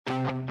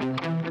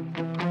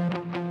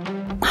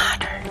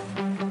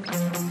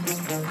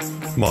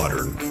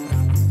Modern.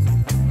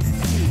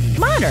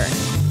 Modern.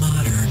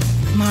 Modern.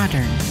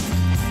 Modern.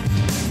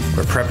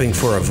 We're prepping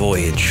for a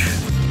voyage.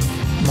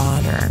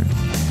 Modern.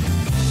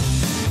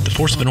 The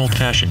force of an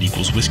old-fashioned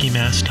equals whiskey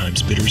mass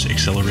times bitters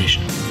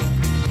acceleration.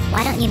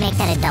 Why don't you make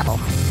that a double?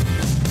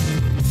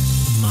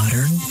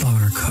 Modern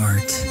Bar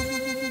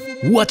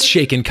Cart. What's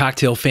shaking,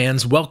 cocktail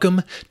fans?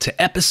 Welcome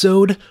to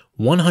episode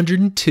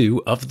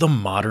 102 of the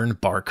Modern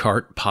Bar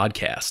Cart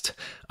podcast.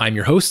 I'm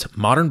your host,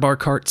 Modern Bar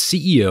Cart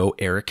CEO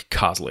Eric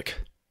Kozlik.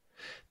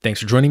 Thanks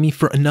for joining me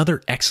for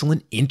another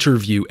excellent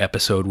interview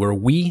episode where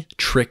we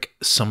trick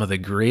some of the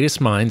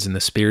greatest minds in the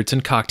spirits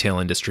and cocktail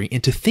industry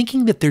into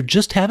thinking that they're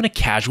just having a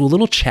casual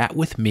little chat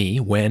with me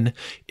when,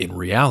 in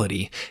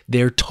reality,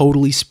 they're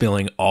totally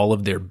spilling all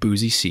of their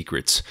boozy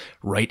secrets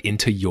right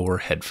into your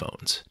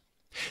headphones.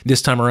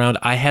 This time around,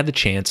 I had the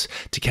chance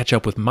to catch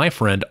up with my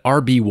friend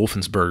RB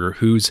Wolfensberger,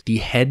 who's the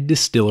head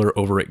distiller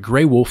over at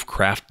Gray Wolf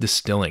Craft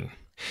Distilling.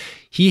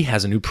 He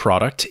has a new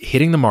product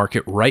hitting the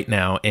market right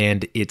now,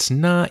 and it's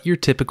not your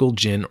typical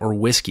gin or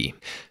whiskey.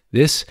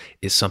 This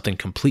is something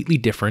completely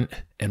different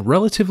and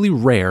relatively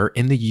rare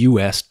in the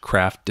US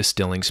craft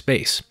distilling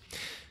space.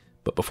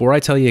 But before I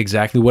tell you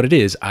exactly what it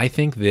is, I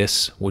think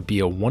this would be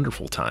a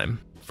wonderful time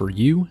for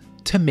you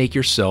to make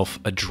yourself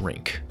a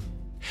drink.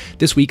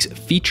 This week's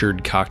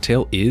featured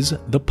cocktail is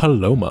the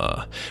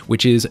Paloma,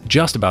 which is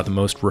just about the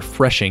most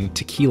refreshing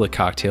tequila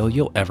cocktail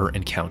you'll ever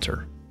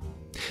encounter.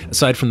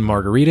 Aside from the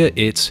margarita,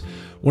 it's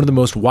one of the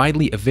most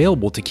widely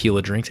available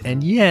tequila drinks,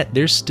 and yet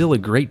there's still a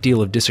great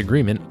deal of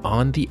disagreement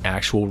on the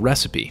actual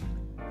recipe.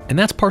 And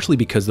that's partially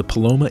because the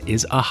Paloma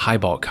is a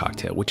highball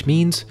cocktail, which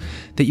means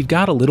that you've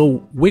got a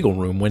little wiggle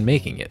room when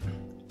making it.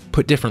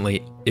 Put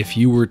differently, if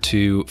you were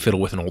to fiddle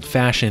with an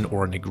old-fashioned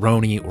or a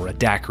Negroni or a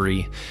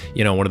daiquiri,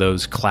 one of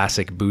those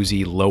classic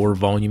boozy lower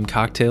volume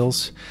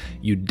cocktails,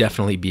 you'd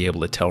definitely be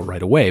able to tell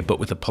right away. But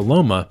with a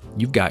Paloma,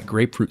 you've got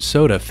grapefruit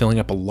soda filling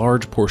up a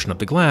large portion of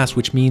the glass,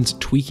 which means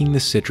tweaking the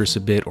citrus a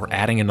bit or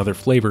adding another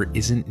flavor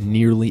isn't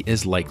nearly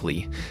as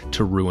likely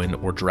to ruin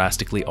or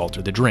drastically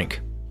alter the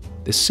drink.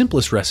 The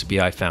simplest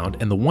recipe I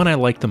found, and the one I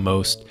like the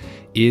most,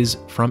 is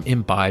from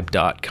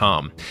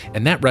imbibe.com,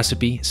 and that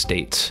recipe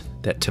states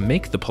that to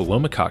make the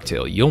Paloma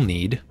cocktail, you'll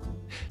need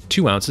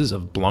 2 ounces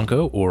of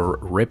Blanco or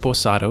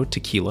Reposado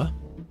tequila,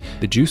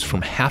 the juice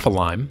from half a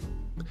lime,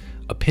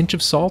 a pinch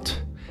of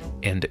salt,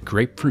 and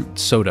grapefruit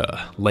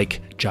soda,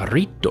 like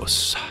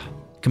jarritos.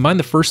 Combine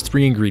the first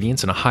 3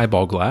 ingredients in a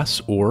highball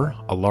glass or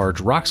a large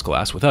rocks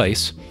glass with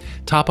ice,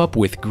 top up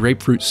with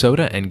grapefruit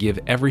soda, and give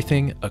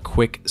everything a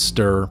quick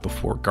stir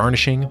before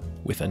garnishing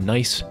with a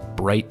nice,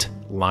 bright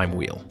lime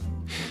wheel.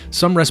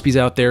 Some recipes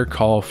out there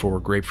call for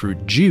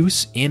grapefruit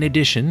juice in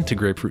addition to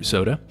grapefruit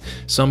soda.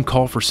 Some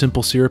call for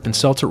simple syrup and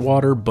seltzer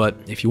water, but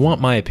if you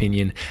want my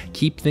opinion,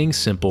 keep things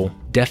simple.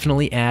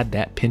 Definitely add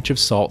that pinch of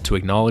salt to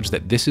acknowledge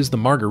that this is the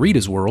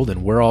margaritas world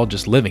and we're all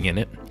just living in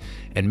it.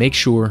 And make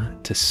sure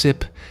to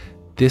sip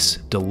this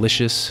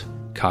delicious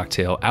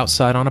cocktail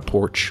outside on a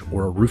porch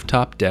or a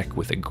rooftop deck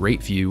with a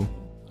great view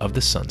of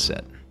the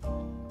sunset.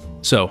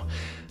 So,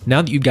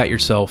 now that you've got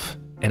yourself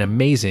an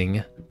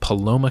amazing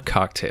Paloma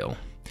cocktail,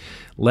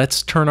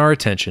 let's turn our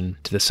attention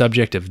to the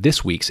subject of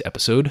this week's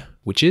episode,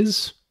 which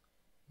is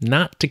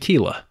not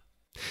tequila.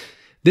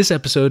 This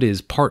episode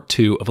is part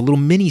 2 of a little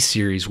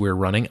mini-series we're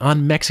running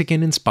on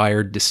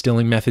Mexican-inspired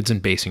distilling methods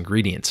and base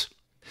ingredients.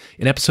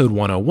 In episode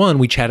 101,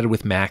 we chatted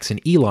with Max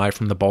and Eli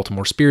from the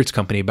Baltimore Spirits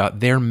Company about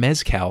their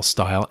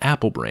mezcal-style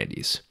apple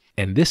brandies.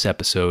 And this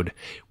episode,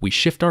 we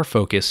shift our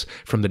focus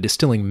from the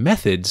distilling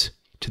methods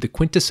to the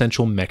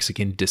quintessential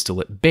Mexican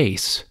distillate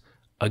base,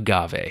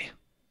 agave.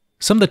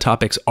 Some of the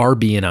topics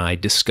RB and I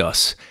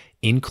discuss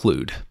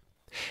include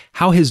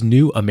how his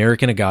new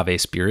American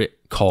Agave Spirit,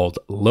 called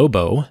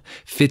Lobo,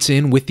 fits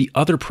in with the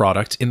other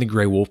products in the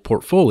Gray Wolf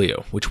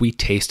portfolio, which we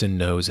taste and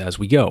nose as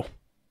we go.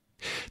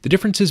 The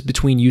differences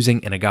between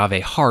using an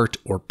agave heart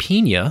or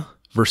pina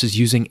versus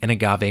using an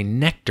agave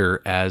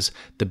nectar as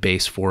the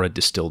base for a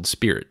distilled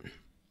spirit.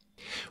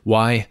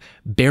 Why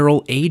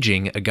barrel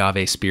aging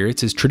agave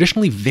spirits is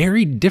traditionally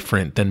very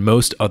different than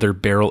most other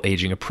barrel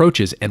aging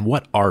approaches, and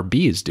what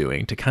RB is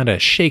doing to kind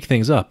of shake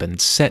things up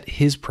and set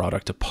his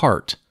product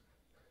apart.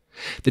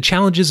 The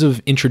challenges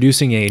of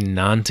introducing a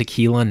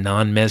non-tequila,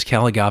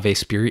 non-mezcal agave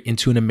spirit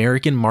into an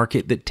American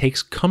market that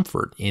takes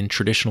comfort in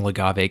traditional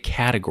agave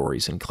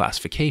categories and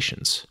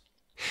classifications.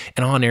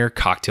 An on-air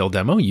cocktail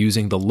demo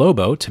using the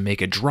Lobo to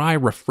make a dry,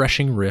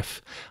 refreshing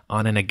riff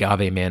on an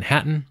agave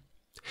Manhattan.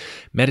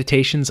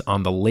 Meditations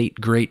on the late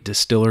great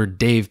distiller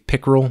Dave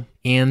Pickerel,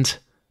 and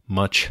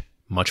much,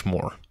 much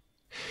more.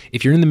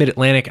 If you're in the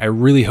Mid-Atlantic, I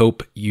really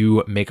hope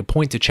you make a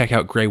point to check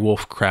out Gray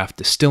Wolf Craft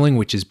Distilling,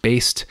 which is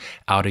based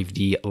out of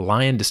the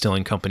Lion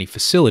Distilling Company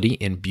facility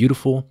in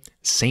beautiful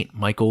St.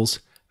 Michael's,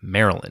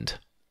 Maryland.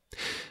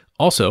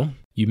 Also,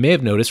 you may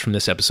have noticed from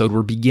this episode,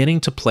 we're beginning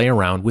to play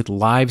around with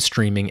live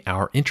streaming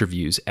our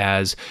interviews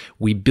as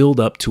we build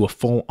up to a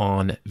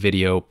full-on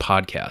video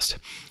podcast.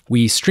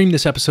 We streamed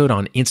this episode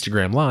on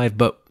Instagram Live,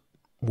 but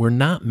we're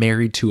not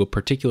married to a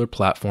particular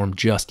platform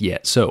just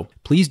yet. So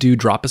please do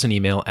drop us an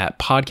email at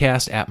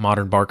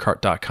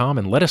podcast@modernbarcart.com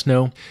and let us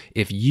know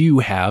if you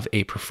have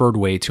a preferred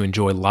way to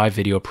enjoy live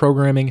video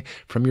programming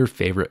from your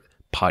favorite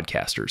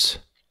podcasters.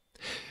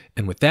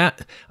 And with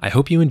that, I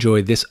hope you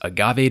enjoy this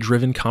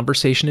agave-driven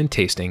conversation and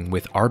tasting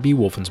with RB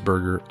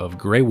Wolfensberger of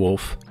Gray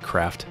Wolf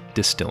Craft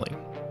Distilling.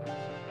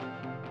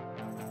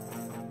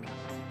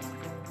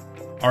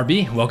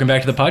 RB, welcome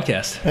back to the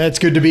podcast. It's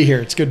good to be here.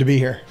 It's good to be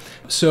here.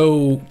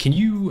 So can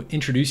you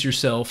introduce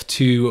yourself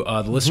to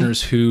the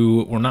listeners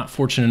who were not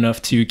fortunate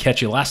enough to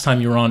catch you last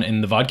time you were on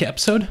in the vodka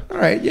episode? All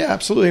right. Yeah,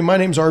 absolutely. My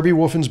name's RB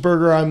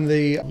Wolfensberger. I'm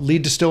the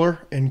lead distiller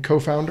and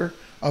co-founder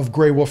of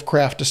Gray Wolf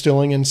Craft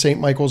Distilling in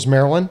St. Michael's,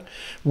 Maryland.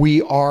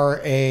 We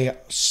are a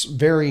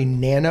very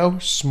nano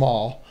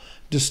small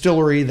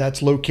distillery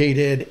that's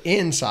located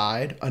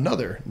inside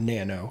another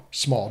nano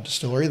small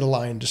distillery, the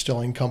Lion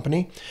Distilling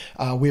Company.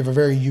 We have a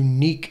very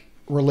unique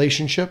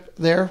relationship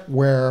there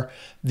where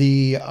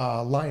the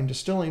Lion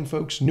Distilling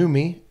folks knew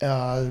me,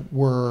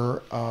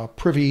 were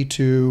privy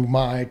to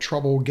my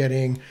trouble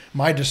getting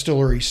my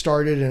distillery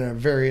started in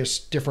various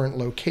different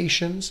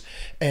locations.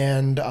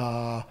 And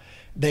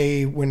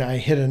when I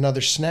hit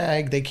another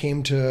snag, they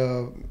came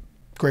to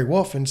Gray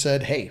Wolf and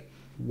said, hey,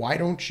 why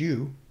don't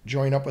you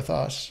join up with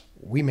us?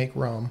 We make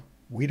rum.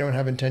 We don't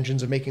have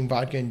intentions of making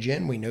vodka and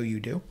gin. We know you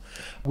do.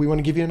 We want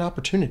to give you an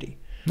opportunity.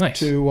 Nice.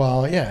 To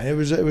it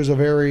was a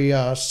very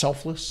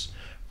selfless,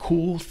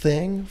 cool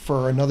thing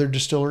for another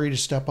distillery to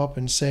step up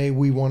and say,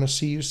 we want to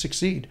see you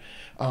succeed.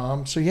 We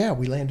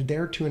landed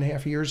there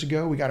 2.5 years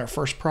ago. We got our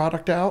first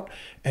product out,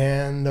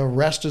 and the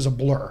rest is a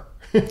blur.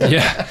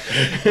 yeah,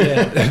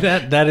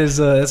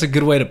 that's a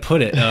good way to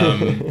put it.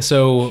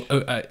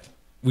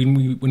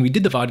 When we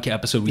did the vodka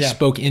episode, we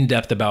spoke in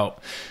depth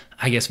about,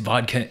 I guess,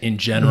 vodka in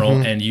general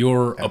and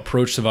your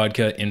approach to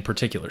vodka in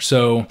particular.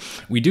 So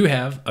we do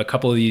have a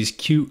couple of these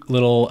cute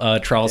little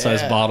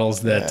trowel-sized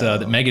bottles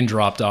that Megan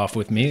dropped off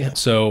with me.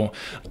 So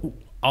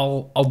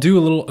I'll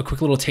do a quick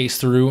little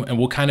taste through, and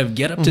we'll kind of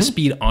get up to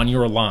speed on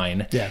your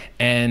line. Yeah.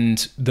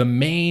 And the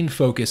main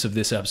focus of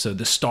this episode,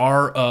 the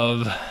star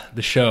of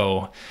the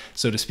show,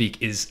 so to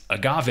speak, is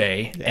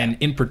agave, and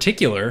in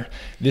particular,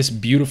 this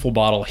beautiful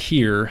bottle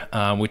here,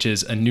 which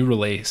is a new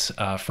release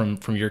from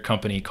your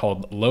company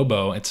called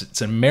Lobo.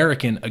 It's an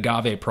American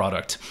agave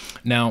product.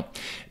 Now,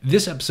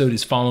 this episode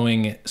is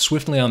following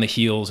swiftly on the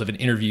heels of an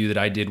interview that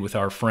I did with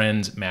our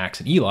friends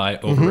Max and Eli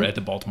over at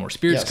the Baltimore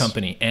Spirits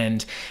Company,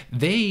 and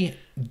they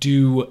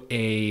do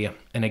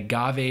an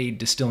agave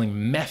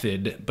distilling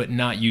method, but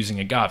not using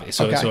agave.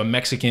 So a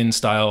Mexican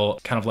style,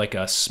 kind of like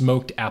a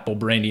smoked apple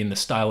brandy in the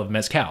style of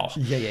mezcal.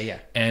 Yeah.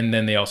 And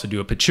then they also do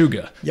a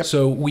pechuga. Yep.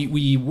 So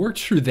we worked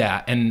through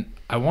that, and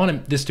I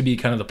wanted this to be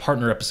kind of the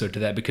partner episode to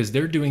that because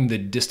they're doing the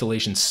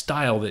distillation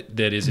style that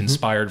is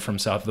inspired from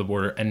south of the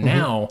border. And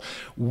now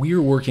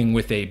we're working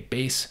with a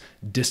base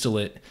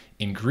distillate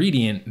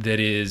ingredient that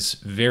is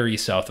very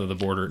south of the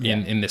border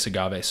in this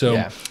agave.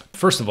 So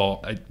first of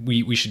all,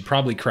 we should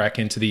probably crack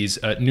into these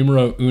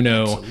numero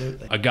uno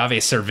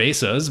agave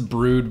cervezas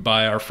brewed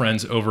by our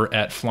friends over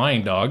at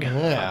Flying Dog.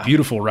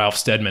 Beautiful Ralph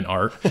Steadman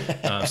art.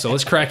 So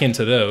let's crack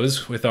into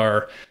those with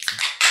our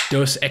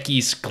Dos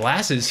Equis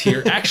glasses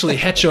here. Actually,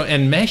 Hecho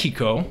en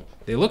Mexico.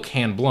 They look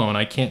hand blown.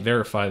 I can't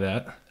verify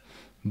that,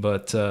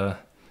 but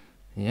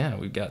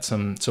we've got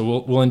some.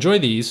 So we'll enjoy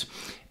these,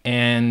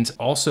 and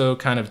also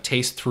kind of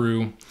taste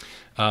through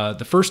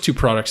the first two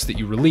products that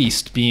you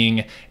released,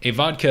 being a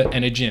vodka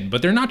and a gin.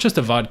 But they're not just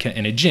a vodka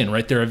and a gin,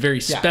 right? They're a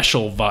very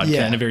special vodka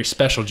and a very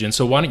special gin.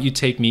 So why don't you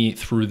take me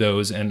through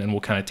those, and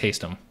we'll kind of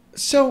taste them.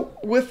 So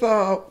with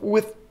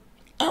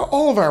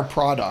all of our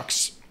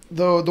products,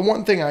 the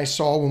one thing I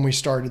saw when we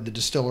started the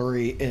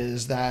distillery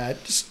is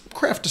that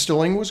craft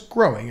distilling was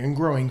growing and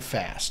growing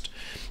fast.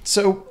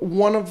 So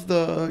one of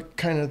the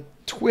kind of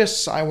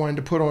twists I wanted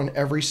to put on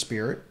every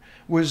spirit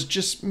was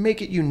just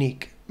make it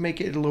unique,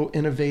 make it a little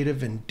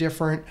innovative and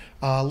different.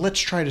 Let's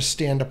try to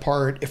stand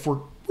apart if we're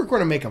going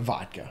to make a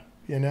vodka,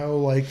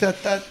 like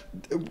that.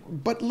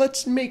 But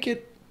let's make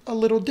it a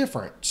little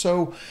different.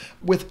 So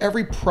with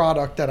every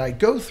product that I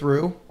go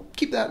through,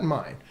 keep that in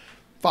mind.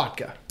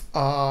 Vodka.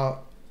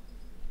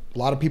 A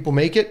lot of people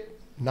make it.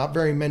 Not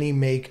very many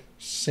make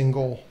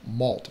single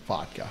malt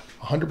vodka.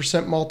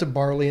 100% malted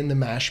barley in the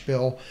mash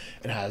bill.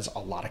 It has a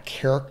lot of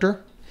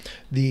character.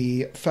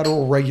 The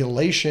federal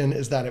regulation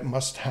is that it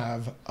must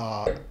have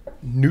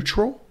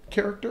neutral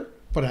character,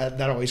 but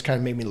that always kind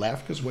of made me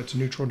laugh because what's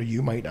neutral to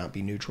you might not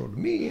be neutral to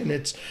me. And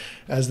it's,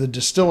 as the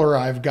distiller,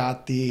 I've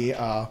got the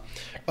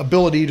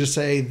ability to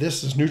say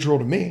this is neutral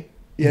to me.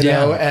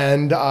 know,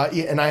 and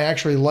I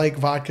actually like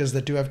vodkas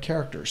that do have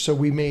character. So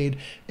we made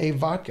a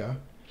vodka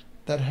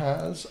that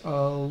has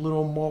a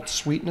little malt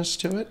sweetness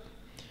to it.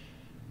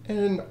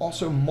 And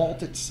also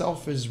malt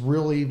itself is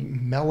really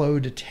mellow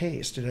to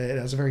taste. It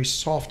has a very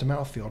soft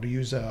mouthfeel, to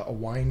use a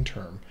wine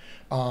term.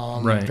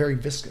 Right. Very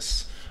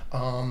viscous.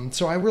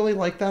 So I really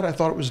like that. I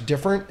thought it was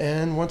different.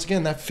 And once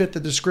again, that fit the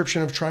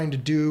description of trying to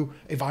do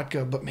a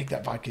vodka, but make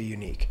that vodka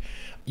unique.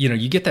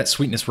 you get that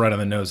sweetness right on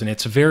the nose, and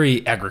it's a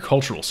very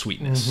agricultural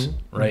sweetness,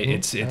 right?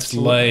 It's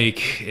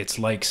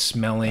like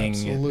smelling.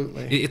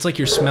 Absolutely. It's like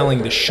you're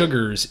smelling the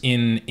sugars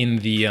in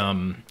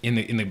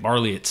the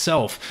barley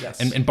itself. Yes.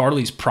 And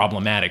barley's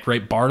problematic,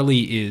 right?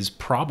 Barley is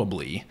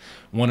probably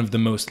one of the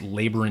most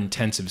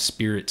labor-intensive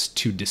spirits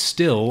to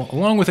distill,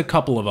 along with a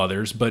couple of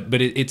others, but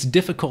it's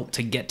difficult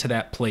to get to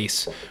that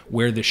place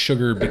where the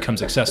sugar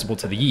becomes accessible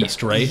to the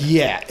yeast, right?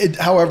 Yeah.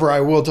 However, I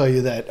will tell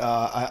you that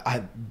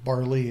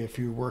barley, if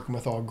you're working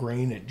with all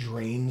grain, it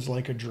drains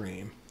like a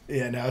dream.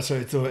 So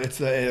it's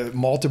the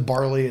malted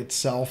barley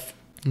itself.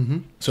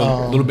 So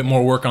a little bit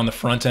more work on the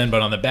front end,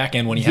 but on the back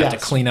end, when you have to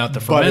clean out the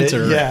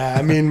fermenter.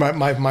 I mean,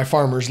 my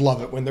farmers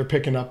love it when they're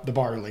picking up the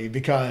barley,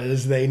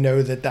 because they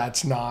know that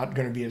that's not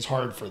going to be as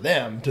hard for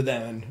them to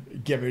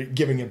then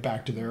giving it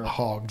back to their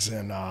hogs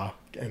and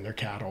their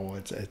cattle.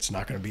 It's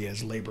not going to be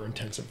as labor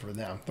intensive for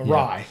them. The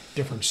rye,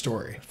 different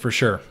story. For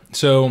sure.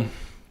 So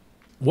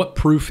what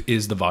proof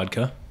is the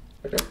vodka?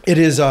 It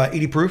is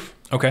 80 proof.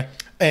 Okay.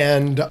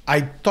 And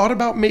I thought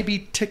about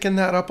maybe ticking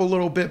that up a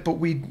little bit, but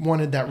we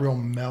wanted that real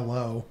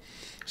mellow,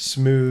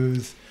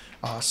 smooth,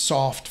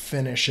 soft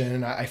finish.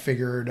 And I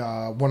figured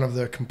one of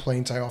the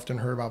complaints I often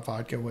heard about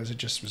vodka was it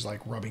just was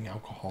like rubbing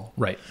alcohol.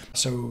 Right.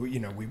 So,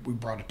 we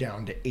brought it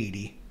down to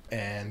 80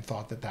 and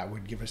thought that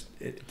would give us,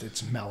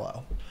 it's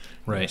mellow.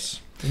 Right.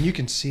 Yes. And you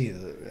can see,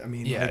 I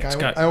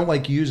don't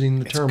like using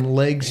the term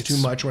legs too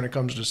much when it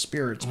comes to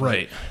spirits. But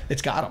right.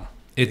 It's got them.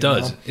 It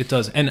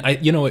does. And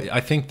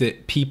I think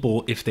that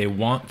people, if they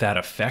want that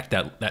effect,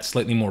 that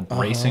slightly more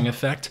bracing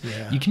effect,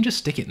 you can just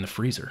stick it in the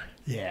freezer.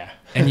 Yeah.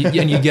 And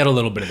you get a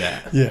little bit of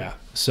that. Yeah.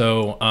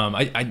 So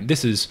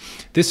this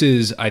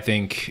is I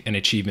think an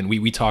achievement.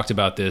 We talked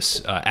about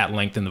this at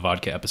length in the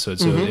vodka episode.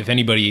 So if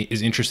anybody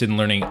is interested in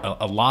learning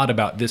a lot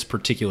about this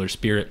particular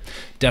spirit,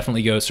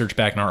 definitely go search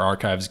back in our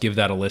archives, give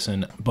that a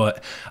listen.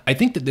 But I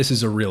think that this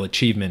is a real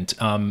achievement.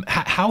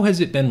 How has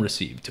it been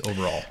received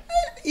overall?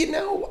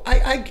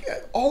 I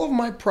all of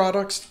my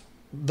products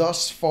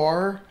thus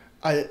far,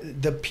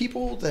 the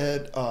people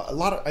that a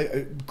lot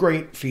of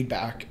great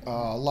feedback,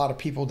 a lot of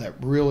people that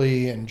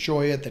really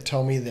enjoy it, that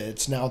tell me that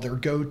it's now their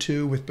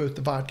go-to with both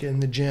the vodka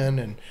and the gin,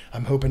 and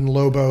I'm hoping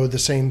Lobo the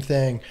same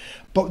thing.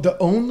 But the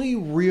only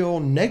real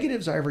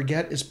negatives I ever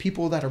get is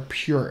people that are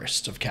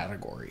purists of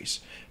categories.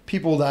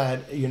 People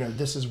that,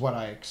 this is what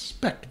I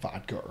expect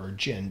vodka or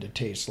gin to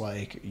taste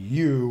like.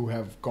 You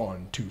have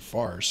gone too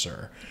far,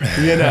 sir.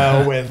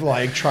 With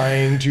like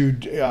trying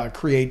to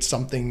create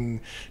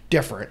something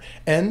different.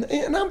 And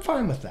I'm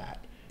fine with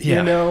that.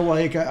 Yeah. There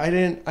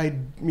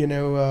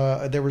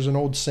was an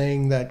old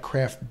saying that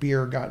craft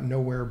beer got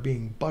nowhere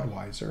being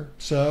Budweiser.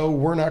 So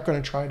we're not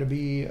going to try to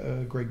be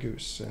a Grey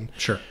Goose. And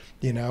sure.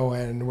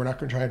 And we're not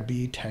going to try to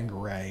be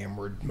Tanqueray, and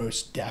we're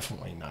most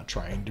definitely not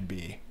trying to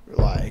be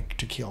like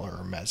tequila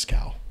or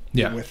mezcal.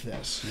 With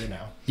this,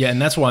 Yeah,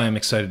 and that's why I'm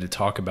excited to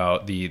talk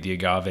about the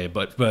agave.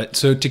 But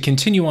so to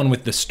continue on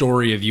with the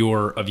story of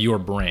your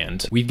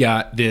brand, we've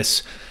got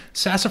this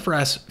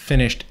sassafras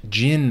finished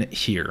gin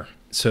here.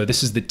 So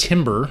this is the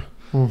timber.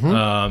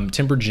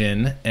 Timber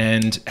gin.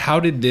 And how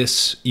did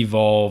this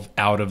evolve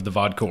out of the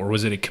vodka, or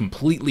was it a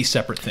completely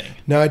separate thing?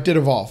 No, it did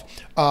evolve.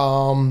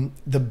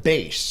 The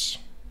base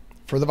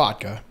for the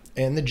vodka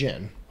and the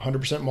gin,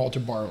 100%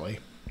 malted barley,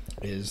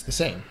 is the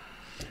same.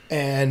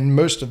 And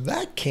most of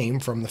that came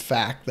from the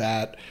fact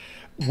that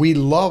we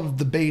loved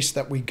the base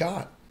that we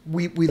got.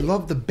 We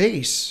loved the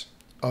base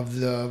of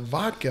the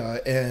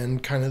vodka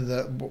and kind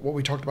of what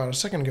we talked about a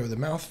second ago, the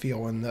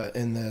mouthfeel and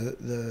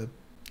the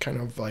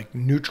kind of like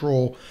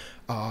neutral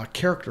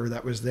character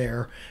that was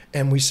there.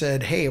 And we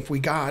said, hey, if we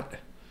got,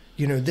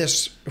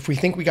 if we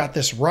think we got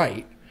this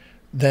right,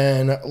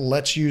 then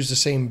let's use the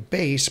same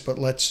base, but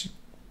let's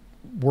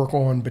work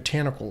on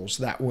botanicals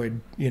that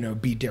would,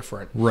 be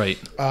different. Right.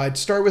 It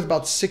started with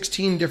about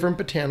 16 different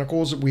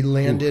botanicals. We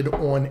landed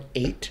on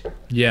 8.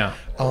 Yeah.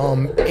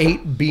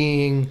 8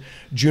 being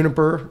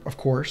juniper, of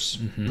course,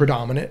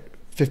 predominant.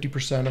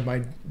 50% of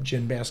my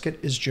gin basket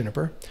is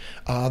juniper.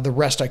 The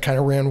rest I kind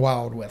of ran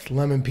wild with.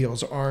 Lemon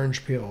peels,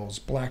 orange peels,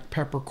 black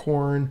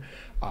peppercorn,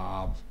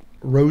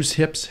 rose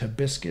hips,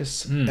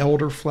 hibiscus,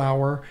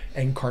 elderflower,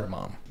 and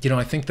cardamom.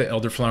 I think the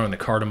elderflower and the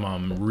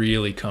cardamom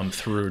really come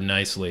through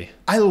nicely.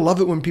 I love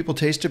it when people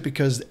taste it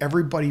because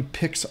everybody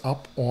picks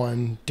up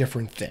on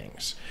different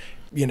things.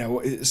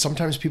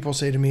 Sometimes people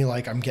say to me,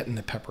 like, I'm getting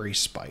the peppery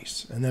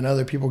spice, and then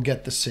other people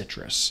get the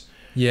citrus.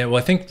 Yeah, well,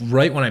 I think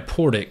right when I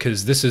poured it,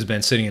 because this has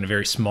been sitting in a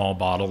very small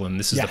bottle, and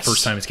this is the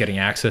first time it's getting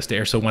access to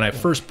air. So when I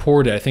first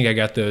poured it, I think I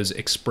got those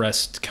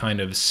expressed kind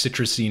of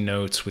citrusy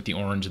notes with the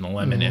orange and the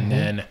lemon, and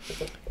then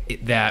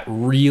that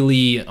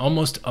really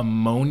almost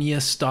ammonia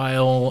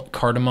style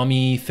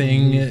cardamom-y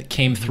thing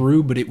came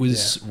through, but it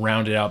was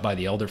rounded out by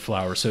the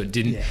elderflower. So it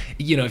didn't,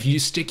 if you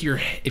stick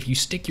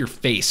your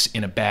face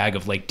in a bag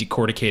of like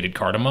decorticated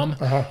cardamom,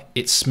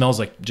 it smells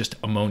like just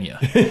ammonia.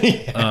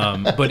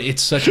 But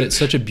it's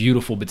such a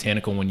beautiful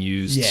botanical when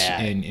used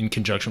in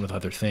conjunction with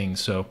other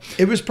things. So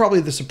it was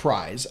probably the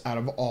surprise out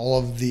of all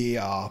of the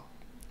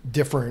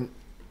different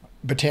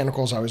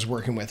botanicals I was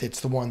working with, it's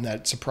the one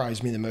that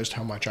surprised me the most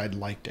how much I'd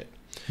liked it.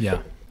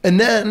 Yeah. And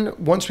then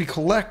once we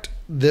collect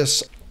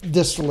this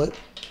distillate,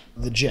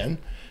 the gin,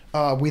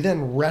 we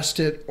then rest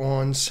it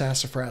on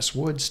sassafras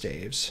wood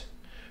staves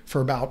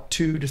for about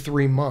 2 to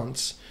 3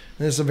 months.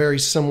 And this is a very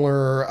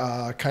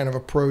similar kind of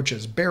approach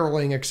as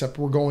barreling, except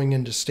we're going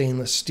into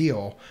stainless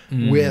steel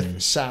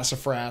with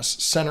sassafras,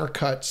 center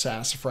cut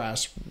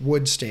sassafras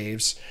wood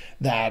staves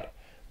that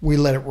we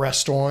let it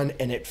rest on,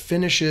 and it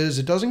finishes.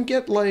 It doesn't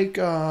get like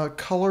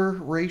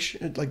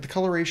coloration, like the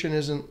coloration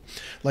isn't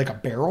like a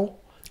barrel.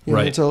 You know,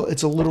 right.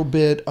 It's a little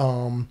bit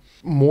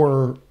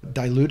more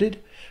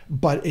diluted,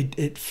 but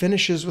it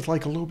finishes with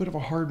like a little bit of a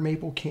hard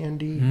maple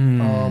candy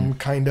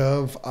kind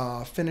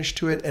of finish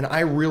to it. And I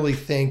really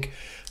think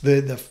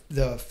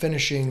the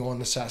finishing on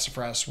the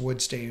sassafras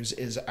wood staves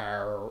is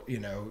our,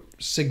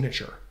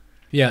 signature.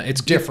 Yeah,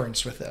 it's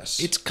difference with this.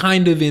 It's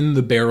kind of in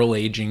the barrel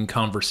aging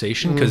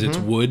conversation because it's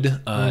wood,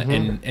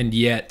 and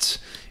yet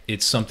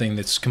it's something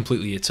that's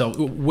completely itself.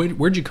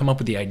 Where'd you come up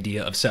with the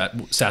idea of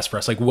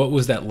sassafras? Like, what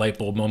was that light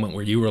bulb moment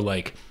where you were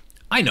like,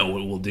 I know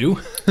what we'll do?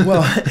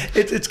 Well,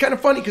 it's kind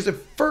of funny because at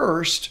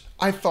first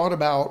I thought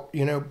about,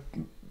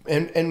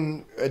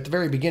 and at the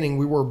very beginning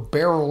we were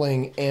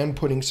barreling and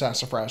putting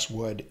sassafras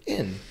wood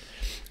in.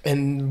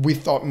 And we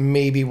thought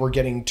maybe we're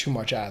getting too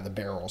much out of the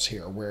barrels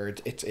here, where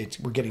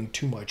we're getting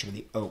too much of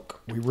the oak.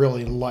 We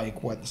really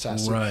like what the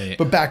sassafras. Right.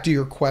 But back to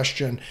your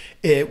question,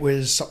 it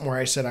was something where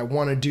I said I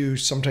want to do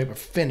some type of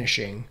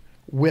finishing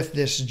with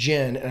this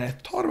gin, and I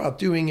thought about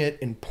doing it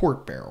in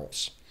port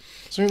barrels,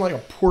 something like a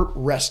port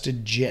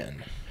rested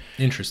gin.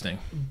 Interesting.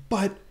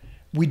 But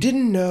we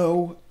didn't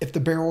know if the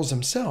barrels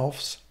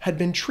themselves had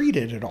been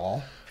treated at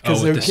all.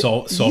 Oh, with the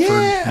sulfur?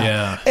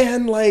 Yeah.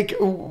 And like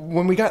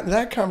when we got into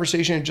that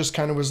conversation, it just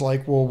kind of was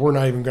like, well, we're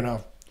not even going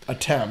to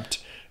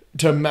attempt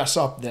to mess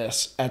up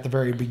this at the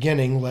very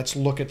beginning. Let's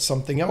look at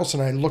something else.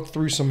 And I looked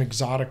through some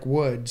exotic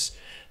woods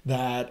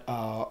that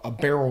a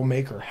barrel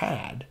maker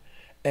had.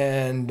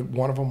 And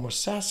one of them was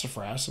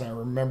sassafras, and I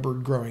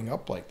remembered growing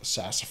up like the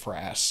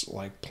sassafras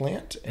like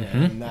plant,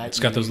 and that it's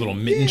got those little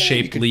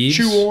mitten-shaped leaves.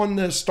 Chew on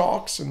the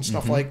stalks and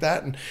stuff like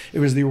that, and it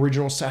was the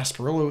original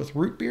sarsaparilla with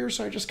root beer.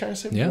 So I just kind of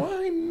said,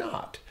 why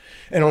not?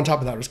 And on top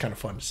of that, it was kind of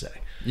fun to say.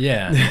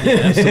 Yeah,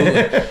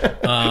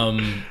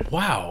 absolutely.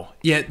 Wow.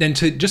 Yeah, then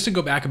just to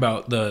go back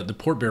about the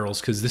port barrels,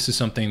 because this is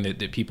something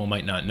that people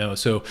might not know.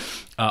 So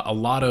a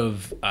lot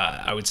of,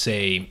 I would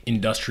say,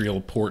 industrial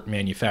port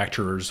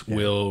manufacturers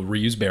will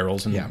reuse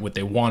barrels. And what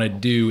they want to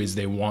do is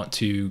they want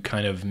to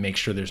kind of make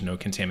sure there's no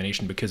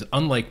contamination, because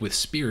unlike with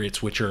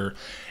spirits, which are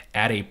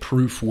at a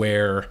proof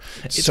where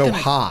it's so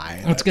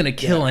high, it's going to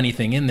kill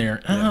anything in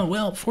there. Oh,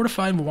 well,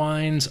 fortified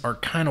wines are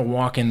kind of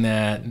walking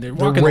that. They're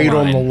walking right the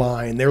line. on the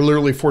line. They're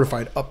literally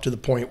fortified up to the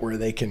point where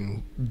they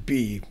can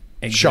be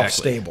shelf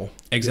stable.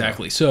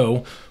 Exactly. Yeah.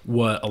 So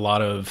what a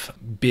lot of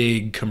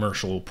big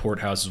commercial port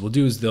houses will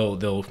do is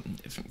they'll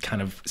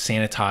kind of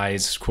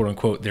sanitize, quote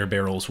unquote, their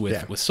barrels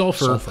with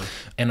sulfur.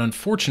 And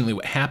unfortunately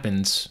what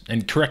happens,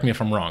 and correct me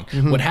if I'm wrong,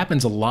 what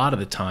happens a lot of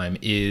the time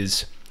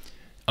is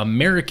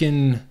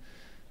American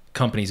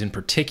companies in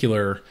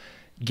particular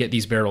get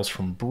these barrels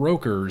from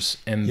brokers,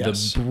 and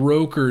the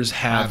brokers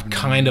have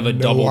kind of a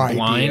double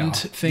blind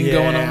thing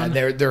going on.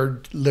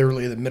 They're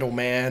literally the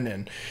middleman,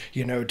 and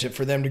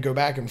for them to go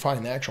back and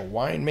find the actual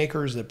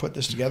winemakers that put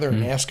this together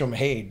and ask them,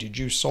 hey, did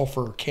you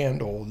sulfur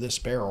candle this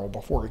barrel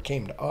before it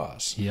came to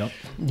us?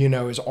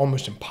 Is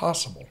almost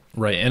impossible.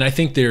 Right, and I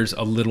think there's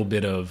a little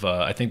bit of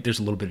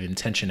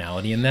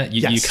intentionality in that.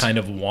 You kind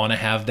of want to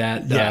have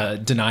that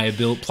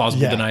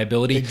plausible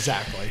deniability.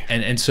 Exactly.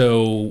 And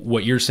so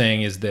what you're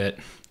saying is that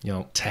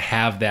to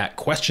have that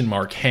question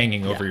mark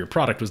hanging over your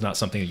product was not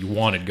something that you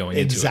wanted going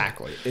into it.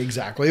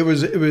 Exactly. It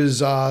was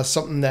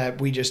something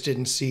that we just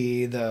didn't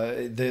see.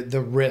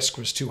 The risk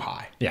was too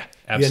high. Yeah,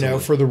 absolutely.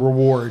 For the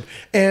reward.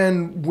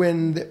 And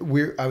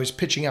when I was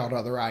pitching out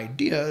other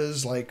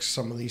ideas, like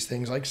some of these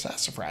things like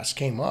sassafras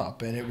came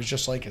up, and it was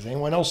just like, is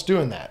anyone else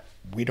doing that?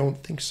 We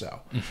don't think so.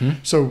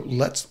 So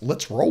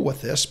let's roll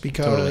with this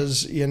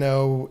because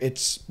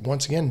it's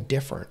once again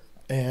different.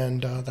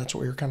 And that's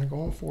what we were kind of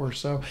going for.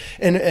 So,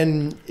 and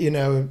a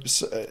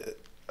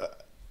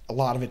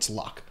lot of it's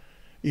luck.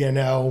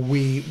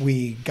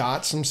 We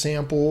got some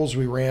samples.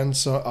 We ran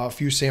a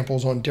few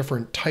samples on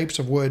different types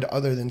of wood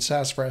other than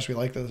sassafras. We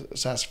like the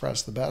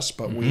sassafras the best,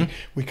 but we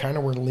kind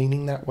of were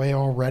leaning that way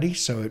already.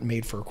 So it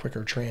made for a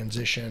quicker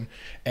transition,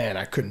 and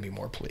I couldn't be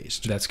more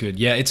pleased. That's good.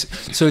 Yeah,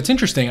 it's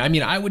interesting. I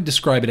mean, I would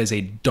describe it as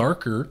a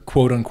darker,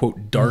 quote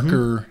unquote,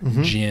 darker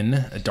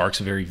gin. Dark's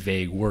a very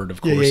vague word,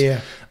 of course.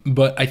 Yeah.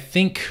 But I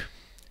think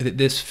that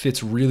this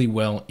fits really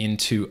well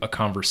into a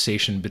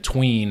conversation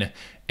between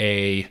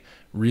a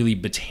really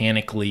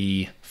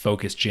botanically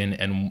focused gin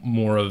and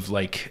more of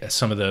like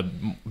some of the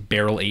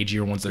barrel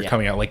agier ones that are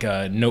coming out. Like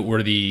a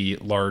noteworthy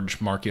large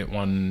market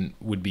one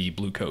would be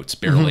Blue Coat's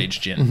barrel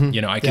aged gin.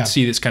 I can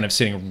see this kind of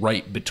sitting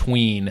right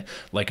between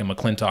like a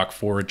McClintock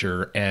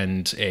Forager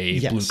and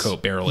a Blue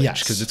Coat barrel aged,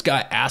 because it's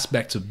got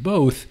aspects of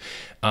both,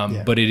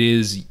 but it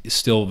is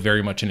still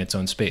very much in its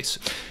own space.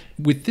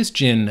 With this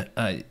gin,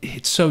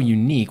 it's so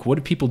unique. What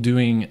have people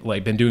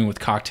been doing with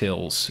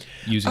cocktails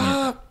using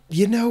it?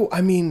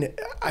 I mean,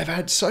 I've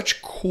had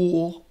such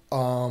cool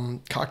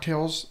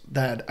cocktails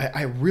that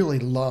I really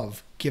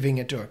love giving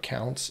it to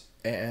accounts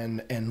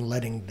and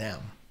letting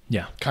them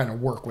kind of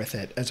work with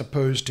it as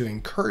opposed to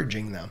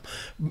encouraging them.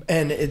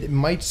 And it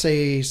might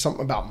say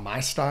something about my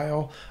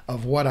style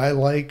of what I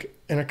like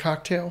in a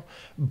cocktail,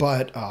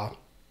 but a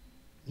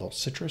little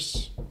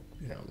citrus, a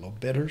little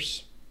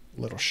bitters,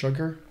 a little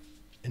sugar,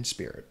 and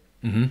spirit,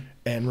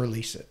 and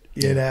release it.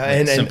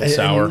 And simple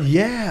sour.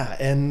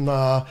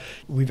 And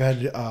we've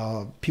had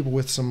people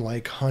with some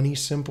like honey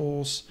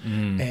simples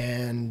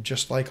and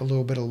just like a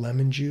little bit of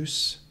lemon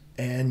juice,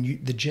 and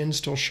the gin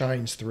still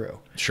shines through.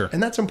 Sure.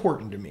 And that's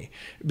important to me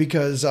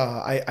because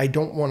I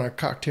don't want a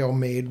cocktail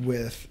made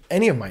with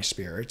any of my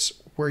spirits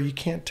where you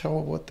can't tell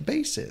what the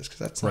base is, because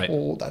that's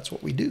that's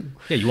what we do.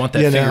 Yeah, you want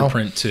that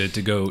fingerprint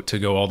to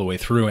go all the way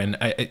through.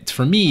 And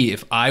for me,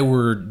 if I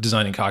were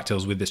designing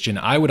cocktails with this gin,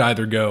 I would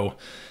either go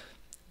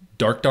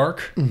dark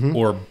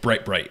or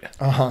bright.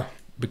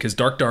 Because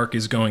dark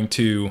is going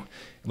to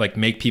like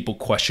make people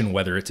question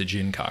whether it's a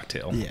gin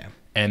cocktail. Yeah.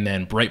 And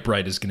then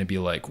bright is going to be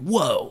like,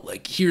 whoa,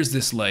 like here's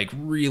this like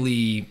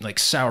really like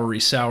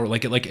soury sour,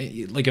 like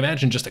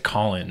imagine just a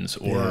Collins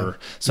or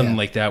something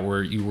like that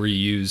where you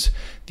use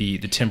the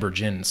timber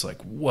gin. It's like,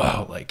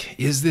 whoa, like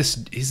is this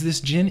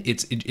gin?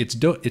 It's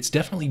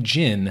definitely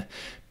gin,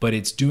 but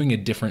it's doing a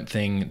different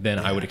thing than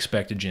I would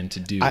expect a gin to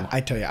do. I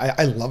tell you,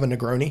 I love a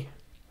Negroni,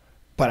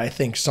 but I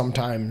think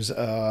sometimes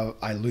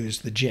I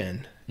lose the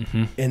gin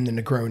in the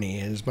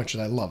Negroni. As much as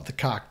I love the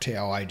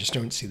cocktail, I just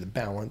don't see the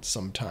balance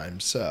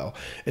sometimes. So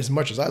as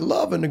much as I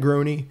love a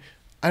Negroni,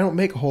 I don't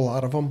make a whole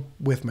lot of them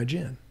with my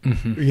gin,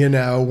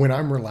 when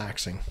I'm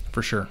relaxing.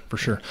 For sure.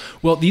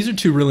 Well, these are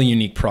two really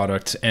unique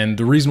products. And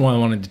the reason why I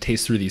wanted to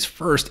taste through these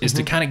first is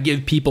to kind of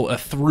give people a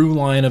through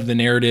line of the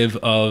narrative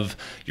of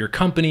your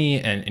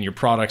company and your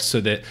products so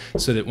that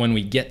when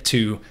we get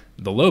to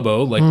the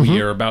Lobo, like we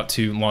are about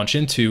to launch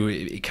into,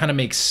 it kind of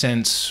makes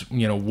sense,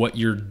 what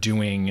you're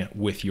doing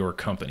with your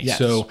company. Yes.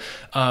 So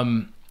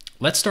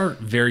let's start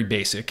very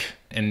basic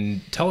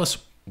and tell us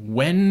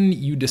when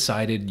you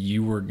decided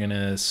you were going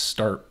to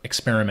start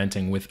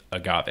experimenting with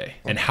agave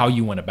and how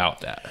you went about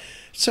that.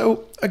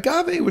 So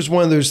agave was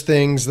one of those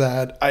things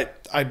that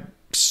I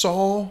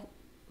saw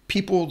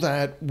people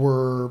that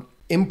were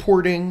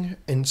importing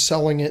and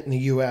selling it in the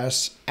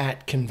U.S.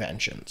 at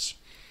conventions.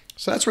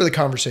 So that's where the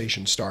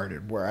conversation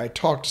started, where I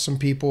talked to some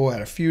people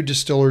at a few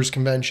distillers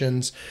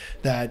conventions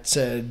that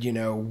said,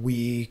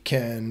 we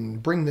can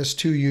bring this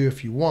to you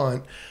if you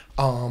want.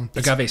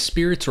 Agave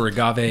spirits or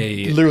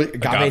agave? Literally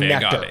agave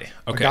nectar. Agave.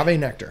 Okay. Agave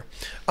nectar.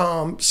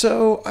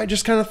 So I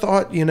just kind of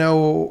thought,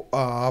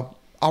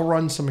 I'll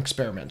run some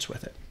experiments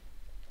with it.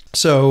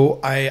 So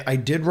I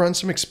did run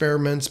some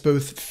experiments,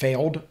 both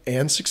failed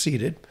and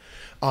succeeded,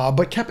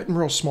 but kept it in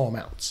real small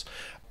amounts.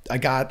 I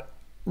got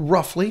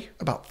roughly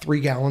about 3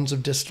 gallons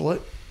of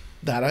distillate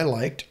that I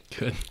liked.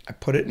 Good. I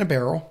put it in a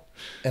barrel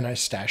and I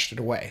stashed it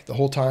away. The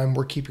whole time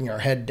we're keeping our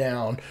head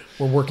down.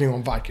 We're working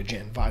on vodka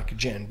gin.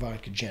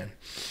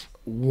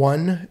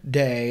 One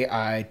day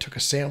I took a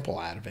sample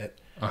out of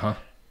it,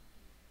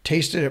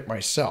 tasted it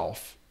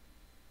myself,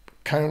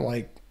 kind of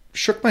like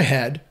shook my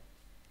head,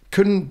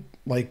 couldn't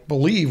like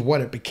believe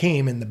what it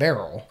became in the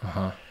barrel.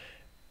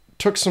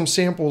 Took some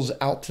samples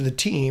out to the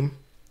team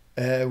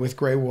with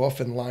Gray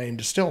Wolf and Lion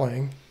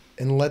Distilling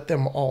and let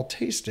them all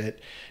taste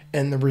it.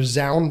 And the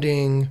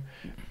resounding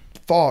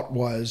thought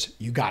was,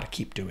 you got to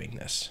keep doing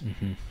this.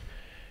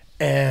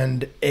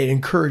 And it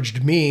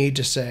encouraged me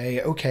to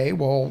say, okay,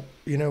 well,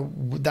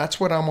 that's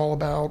what I'm all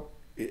about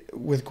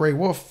with Gray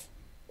Wolf.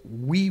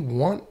 We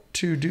want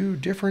to do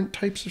different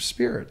types of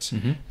spirits.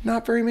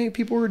 Not very many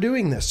people were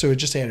doing this. So it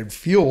just added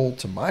fuel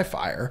to my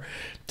fire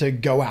to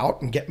go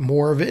out and get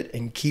more of it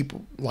and keep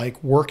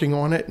like working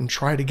on it and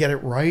try to get it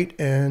right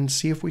and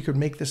see if we could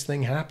make this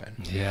thing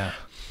happen. Yeah.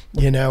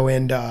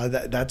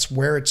 That's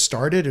where it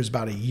started. It was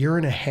about a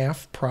 1.5-year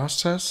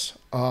process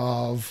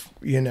of,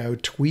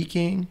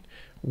 tweaking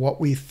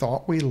what we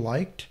thought we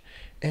liked.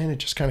 And it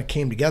just kind of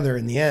came together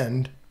in the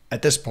end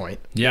at this point.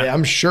 Yeah.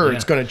 I'm sure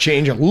it's going to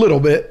change a little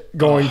bit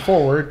going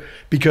forward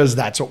because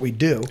that's what we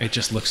do. It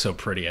just looks so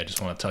pretty. I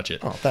just want to touch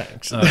it. Oh,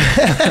 thanks.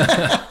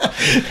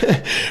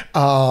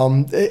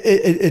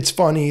 It's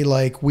funny.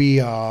 Like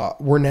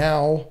we're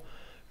now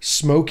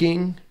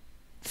smoking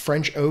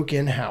French oak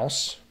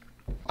in-house.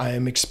 I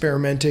am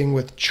experimenting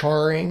with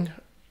charring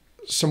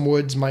some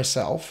woods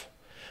myself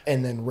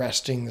and then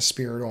resting the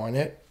spirit on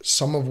it.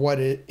 Some of what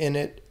in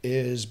it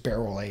is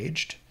barrel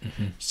aged.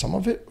 Some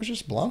of it was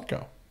just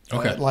Blanco.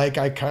 Okay. But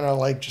I kind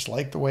of just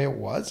liked the way it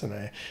was.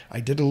 And I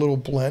did a little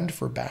blend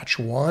for batch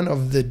 1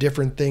 of the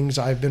different things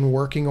I've been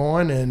working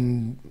on.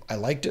 And I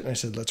liked it. And I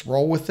said, let's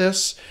roll with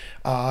this.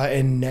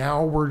 And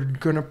now we're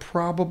going to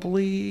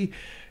probably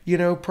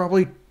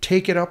probably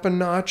take it up a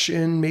notch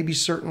in maybe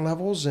certain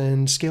levels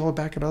and scale it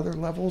back at other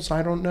levels.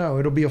 I don't know.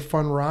 It'll be a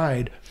fun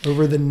ride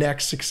over the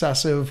next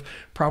successive,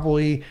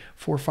 probably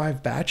 4 or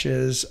 5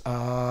 batches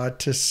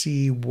to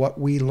see what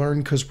we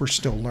learn, because we're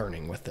still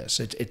learning with this.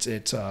 It's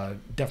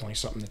definitely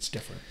something that's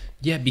different.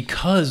 Yeah,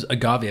 because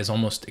agave is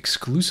almost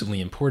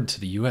exclusively imported to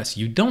the U.S.,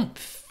 you don't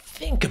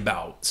think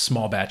about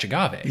small batch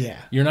agave. Yeah.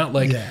 You're not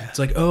like, it's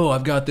like, oh,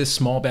 I've got this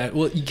small batch.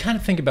 Well, you kind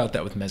of think about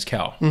that with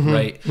mezcal,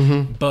 right?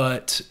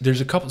 But there's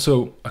a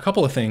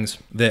couple of things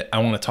that I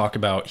want to talk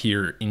about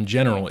here in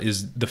general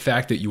is the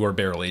fact that you are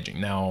barrel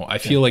aging. Now, I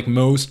feel like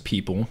most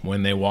people,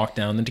 when they walk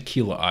down the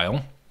tequila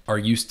aisle, are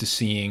used to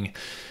seeing,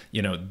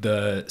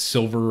 the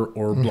silver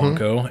or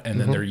blanco,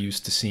 and then they're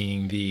used to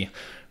seeing the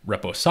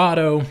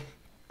reposado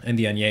and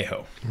the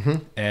añejo.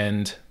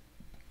 And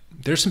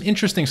there's some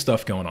interesting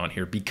stuff going on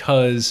here,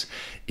 because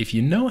if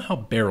you know how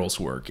barrels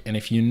work, and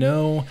if you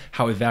know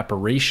how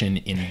evaporation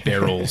in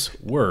barrels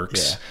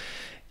works,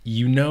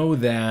 you know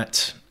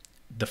that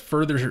the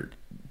further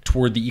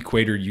toward the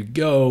equator you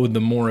go,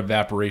 the more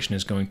evaporation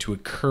is going to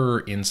occur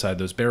inside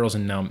those barrels.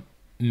 And now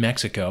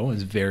Mexico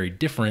is very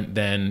different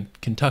than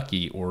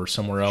Kentucky or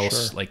somewhere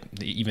else. Like,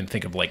 even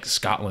think of like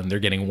Scotland, they're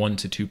getting 1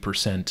 to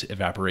 2%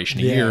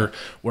 evaporation a year,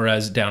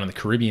 whereas down in the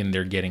Caribbean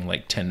they're getting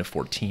like 10 to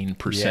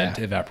 14%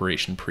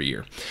 evaporation per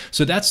year.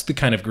 So that's the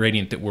kind of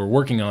gradient that we're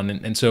working on,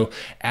 and so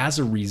as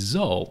a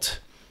result,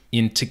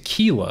 in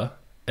tequila,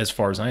 as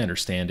far as I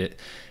understand it,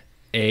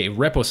 a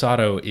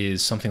reposado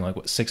is something like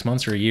 6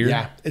 months or a year.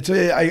 Yeah,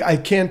 I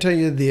can't tell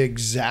you the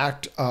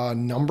exact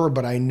number,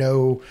 but I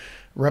know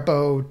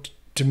repo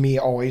to me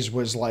always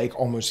was like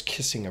almost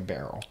kissing a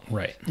barrel.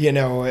 Right.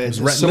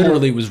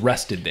 Literally was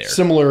rested there.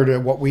 Similar to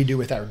what we do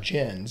with our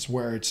gins,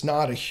 where it's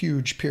not a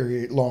huge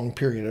long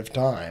period of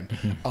time.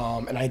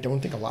 And I don't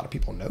think a lot of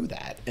people know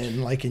that.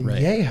 And like in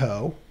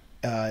Yeho,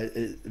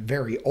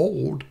 very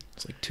old.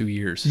 It's like 2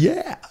 years.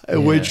 Yeah.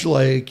 Which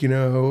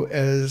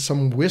as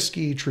some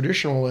whiskey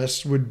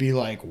traditionalists would be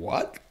like,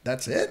 what?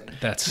 That's it?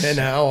 That's,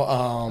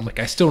 like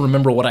I still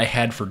remember what I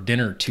had for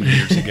dinner 2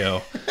 years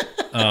ago.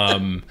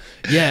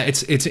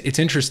 It's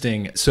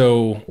interesting.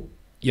 So,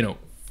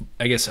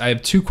 I guess I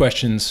have 2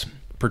 questions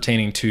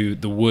pertaining to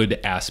the wood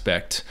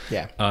aspect.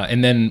 Yeah.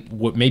 And then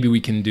what maybe we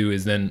can do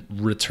is then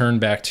return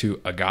back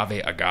to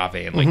agave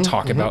and like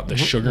talk about the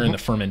sugar and the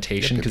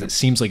fermentation, because it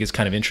seems like it's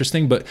kind of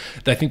interesting. But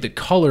I think the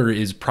color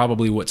is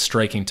probably what's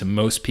striking to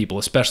most people,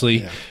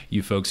 especially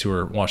you folks who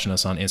are watching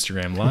us on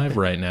Instagram Live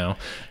right now.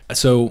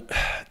 So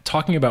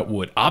talking about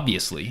wood,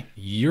 obviously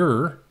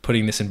you're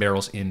putting this in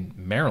barrels in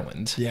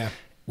Maryland. Yeah.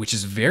 Which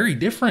is very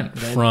different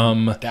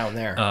from down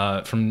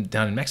there, from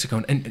down in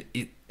Mexico. And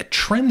a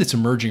trend that's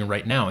emerging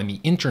right now in the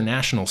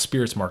international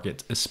spirits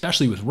market,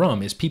 especially with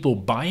rum, is people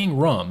buying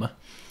rum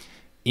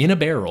in a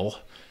barrel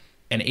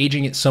and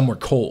aging it somewhere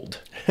cold,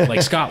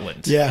 like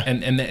Scotland, or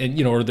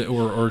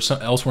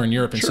elsewhere in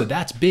Europe, and so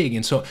that's big.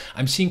 And so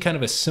I'm seeing kind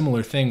of a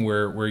similar thing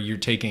where you're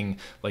taking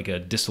like a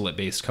distillate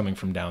base coming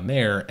from down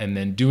there and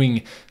then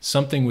doing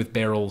something with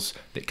barrels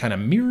that kind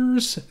of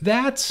mirrors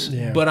that.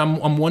 Yeah. But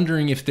I'm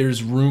wondering if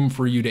there's room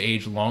for you to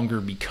age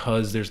longer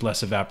because there's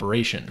less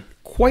evaporation.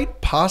 Quite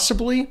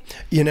possibly.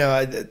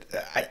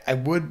 I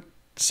would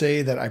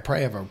say that I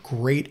probably have a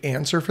great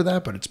answer for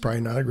that, but it's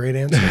probably not a great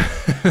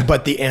answer.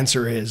 But the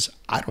answer is,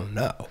 I don't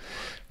know.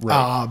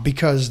 Right.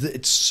 Because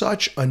it's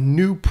such a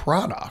new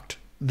product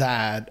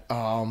that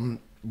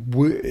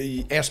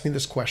ask me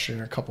this question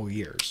in a couple of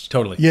years.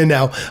 Totally.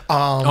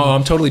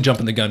 I'm totally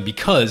jumping the gun,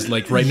 because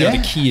like right now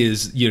the key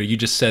is, you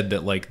just said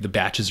that like the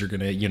batches are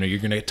gonna, you're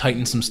gonna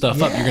tighten some stuff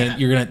up.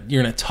 You're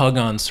gonna tug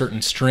on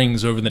certain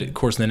strings over the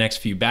course of the next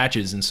few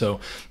batches, and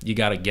so you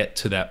got to get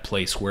to that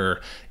place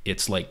where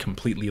it's like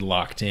completely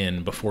locked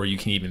in before you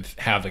can even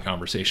have the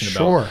conversation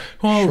about,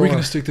 we're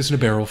gonna stick this in a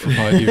barrel for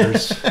 5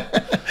 years.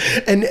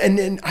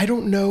 And I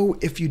don't know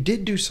if you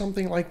did do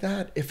something like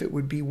that, if it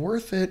would be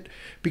worth it,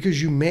 because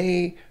you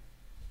may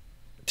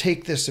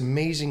take this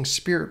amazing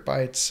spirit by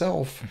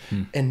itself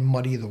and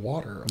muddy the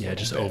water.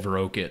 Just over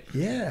oak it.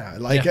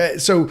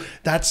 So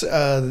that's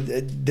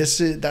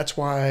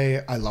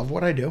why I love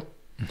what I do.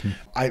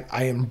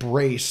 I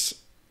embrace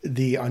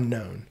the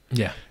unknown.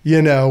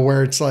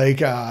 Where it's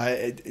like,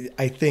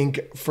 I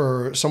think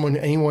for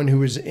anyone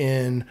who is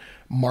in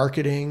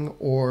marketing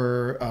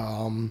or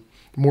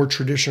more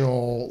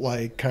traditional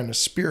like kind of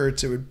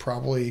spirits, it would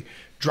probably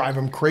drive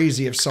them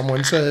crazy if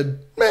someone said,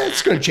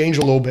 it's going to change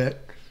a little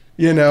bit.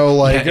 They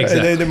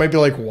might be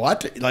like,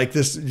 what? Like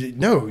this?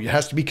 No, it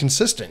has to be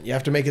consistent. You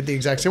have to make it the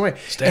exact same way.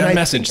 Stay on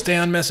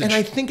message. And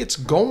I think it's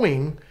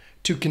going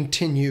to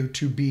continue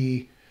to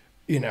be,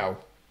 the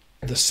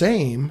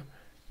same.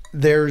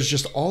 There's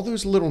just all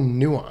those little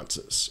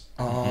nuances.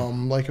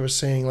 Like I was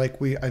saying,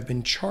 I've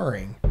been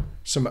charring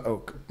some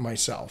oak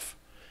myself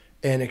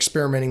and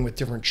experimenting with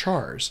different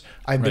chars.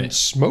 I've been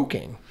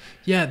smoking.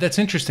 Yeah, that's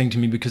interesting to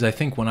me, because I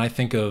think when I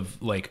think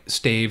of like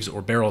staves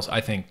or barrels,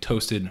 I think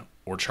toasted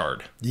or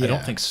charred. I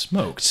don't think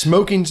smoked.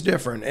 Smoking's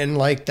different. And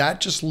like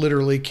that just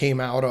literally came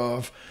out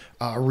of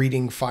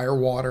reading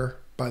Firewater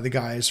by the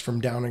guys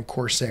from down in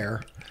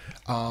Corsair.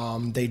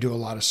 They do a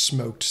lot of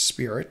smoked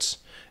spirits,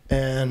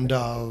 and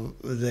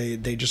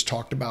they just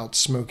talked about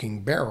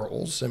smoking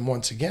barrels. And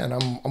once again,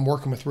 I'm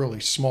working with really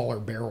smaller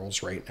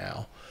barrels right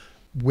now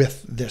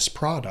with this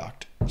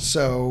product.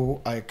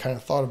 So I kind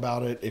of thought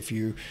about it, if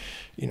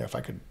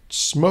I could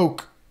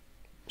smoke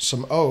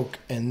some oak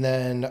and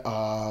then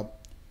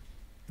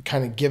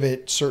kind of give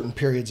it certain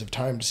periods of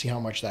time to see how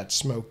much that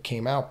smoke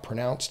came out,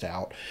 pronounced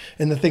out.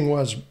 And the thing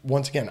was,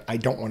 once again, I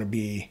don't want to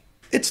be,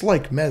 it's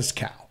like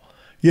mezcal.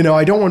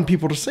 I don't want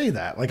people to say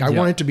that. Like, I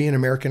want it to be an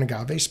American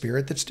Agave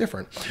Spirit that's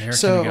different.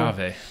 American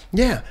Agave.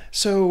 Yeah.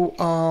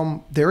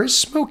 So there is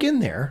smoke in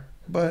there,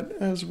 but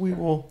as we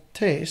will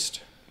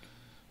taste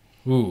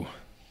Ooh.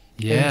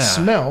 Yeah. and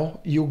smell,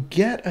 you'll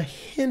get a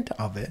hint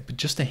of it. But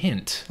just a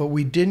hint. But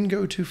we didn't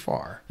go too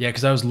far. Yeah,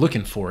 because I was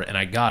looking for it and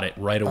I got it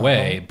right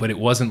away, but it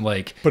wasn't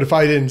like... But if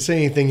I didn't say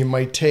anything, it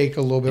might take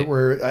a little bit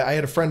where I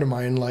had a friend of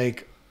mine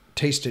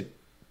taste it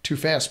too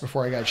fast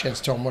before I got a chance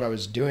to tell him what I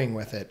was doing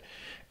with it.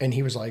 And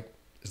he was like,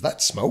 is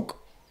that smoke?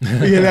 So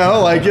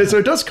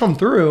it does come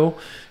through,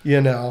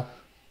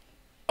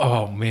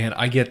 Oh man,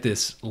 I get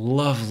this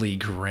lovely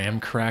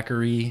graham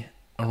crackery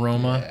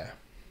aroma. Yeah.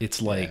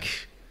 It's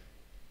like,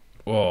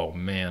 oh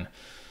man,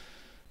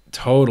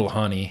 total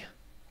honey.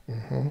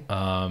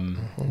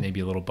 Maybe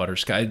a little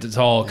butterscotch. It's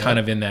all kind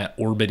of in that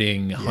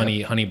orbiting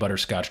honey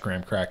butterscotch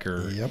graham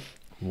cracker. Yep.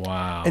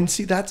 Wow. And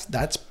see,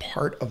 that's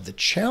part of the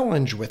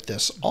challenge with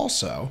this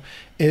also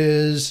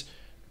is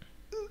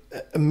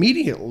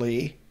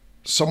immediately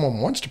someone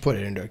wants to put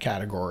it into a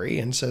category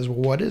and says, well,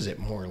 what is it?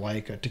 More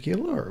like a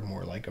tequila or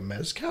more like a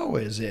mezcal?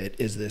 Is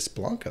this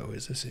Blanco?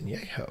 Is this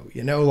Añejo?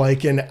 And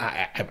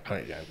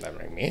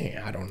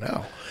I don't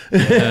know.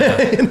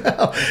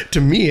 Yeah. To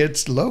me,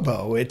 it's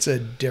Lobo. It's a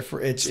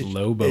different, it's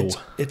Lobo.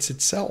 It's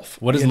itself.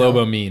 What does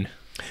Lobo mean?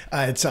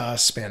 It's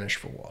Spanish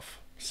for wolf.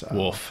 So,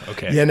 wolf.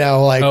 Okay.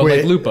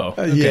 like Lupo.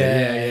 Okay.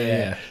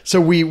 Yeah.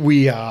 So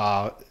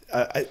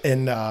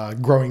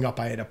growing up,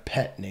 I had a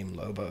pet named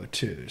Lobo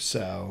too.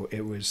 So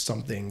it was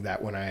something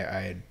that when I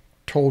had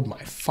told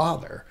my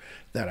father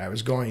that I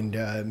was going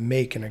to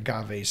make an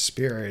agave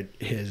spirit,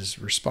 his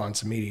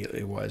response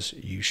immediately was,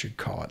 "You should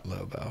call it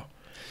Lobo."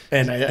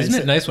 And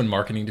Isn't it nice when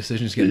marketing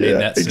decisions get made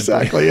that simply?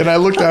 Exactly. And I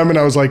looked at him and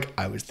I was like,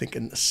 I was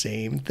thinking the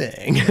same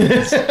thing.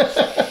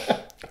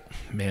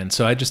 Man,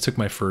 so I just took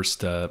my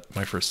first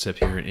sip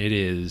here. It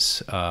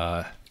is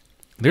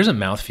there's a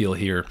mouthfeel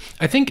here.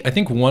 I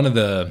think one of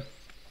the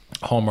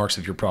hallmarks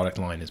of your product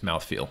line is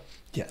mouthfeel.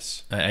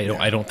 Yes.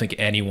 I don't think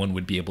anyone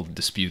would be able to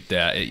dispute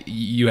that.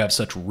 You have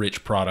such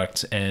rich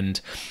products, and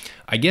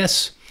I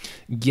guess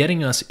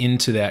getting us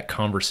into that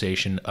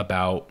conversation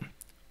about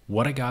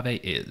what agave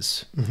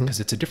is,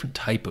 because it's a different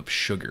type of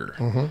sugar,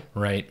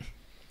 right?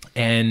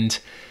 And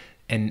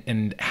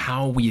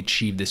how we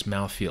achieve this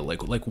mouthfeel.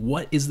 Like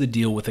what is the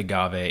deal with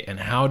agave, and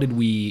how did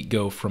we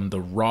go from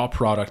the raw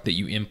product that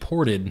you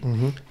imported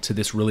to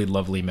this really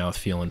lovely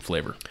mouthfeel and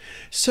flavor?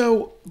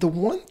 So the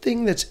one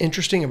thing that's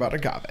interesting about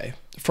agave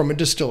from a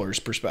distiller's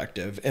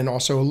perspective, and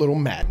also a little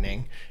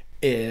maddening,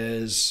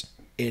 is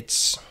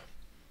it's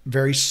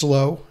very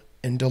slow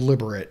and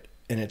deliberate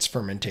in its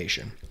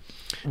fermentation.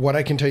 What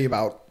I can tell you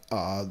about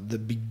the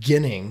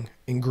beginning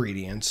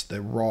ingredients, the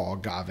raw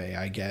agave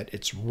I get,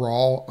 it's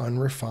raw,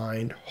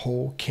 unrefined,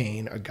 whole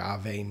cane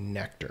agave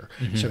nectar.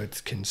 So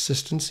it's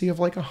consistency of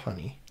like a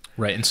honey.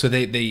 Right, and so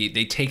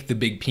they take the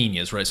big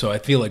pinas, right? So I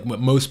feel like what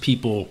most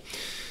people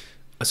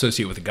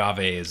associate with agave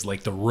is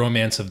like the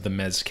romance of the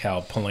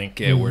mezcal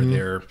palenque, where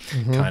they're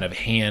kind of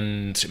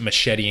hand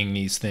macheteing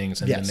these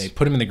things, and then they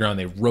put them in the ground,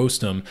 they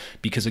roast them,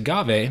 because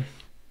agave,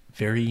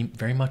 very,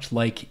 very much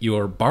like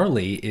your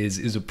barley,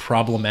 is a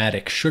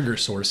problematic sugar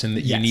source in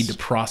that you need to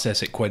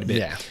process it quite a bit.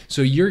 Yeah.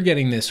 So you're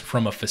getting this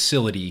from a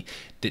facility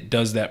that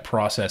does that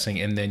processing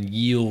and then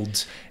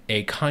yields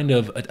a kind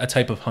of a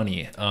type of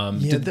honey.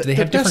 They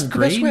have different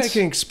grades? The best way I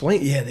can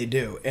explain, they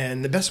do.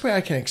 And the best way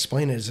I can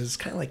explain it is it's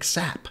kind of like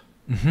sap,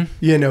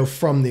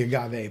 from the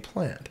agave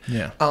plant.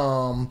 Yeah.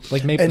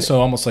 Like maple,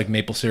 so almost like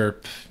maple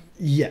syrup.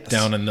 Yes.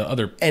 Down in the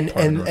other part and of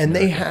North America.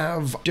 They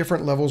have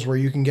different levels where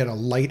you can get a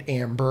light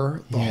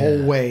amber the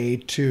whole way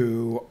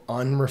to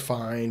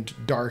unrefined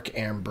dark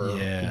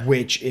amber,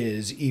 which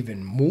is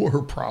even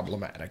more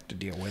problematic to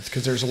deal with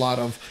because there's a lot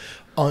of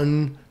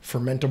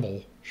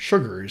unfermentable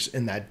sugars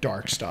in that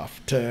dark stuff.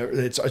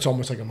 It's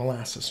almost like a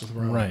molasses with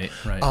rum. Right.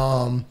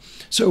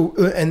 So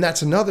and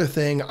that's another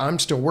thing I'm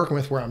still working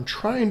with, where I'm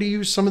trying to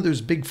use some of those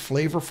big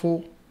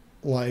flavorful,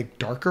 like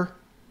darker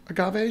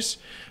agaves.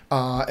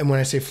 And when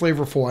I say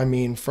flavorful, I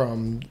mean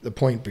from the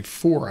point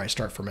before I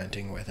start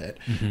fermenting with it.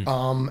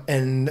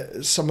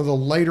 And some of the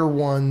lighter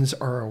ones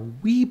are a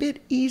wee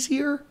bit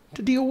easier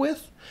to deal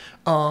with,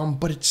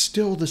 but it's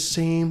still the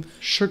same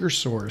sugar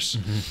source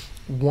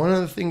one of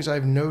the things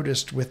I've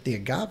noticed with the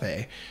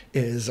agave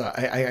is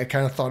I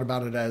kind of thought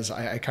about it as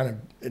I kind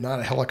of, not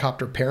a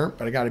helicopter parent,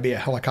 but I got to be a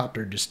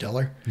helicopter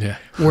distiller. Yeah.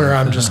 Where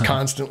I'm just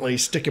constantly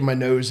sticking my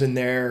nose in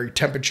there,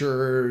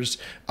 temperatures,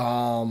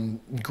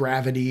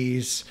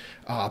 gravities,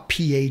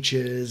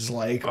 pHs,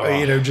 like,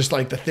 just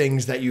like the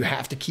things that you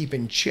have to keep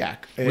in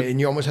check. And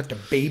you almost have to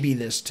baby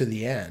this to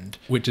the end.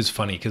 Which is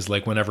funny because,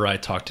 like, whenever I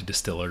talk to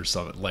distillers,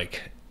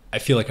 like, I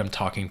feel like I'm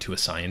talking to a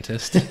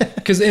scientist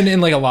because, and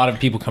like a lot of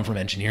people come from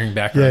engineering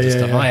backgrounds and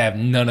stuff. Yeah. I have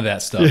none of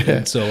that stuff. Yeah.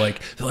 And so like,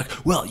 they're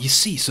like, well, you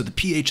see, so the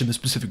pH and the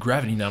specific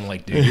gravity. And I'm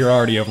like, dude, you're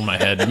already over my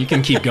head. You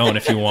can keep going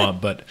if you want.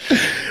 But,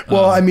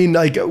 well, I mean,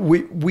 like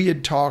we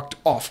had talked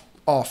off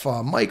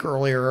mic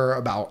earlier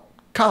about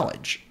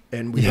college,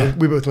 and we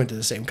both went to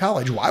the same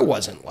college. Well, I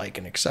wasn't like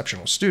an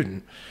exceptional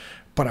student,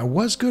 but I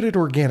was good at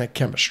organic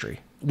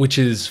chemistry. Which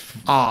is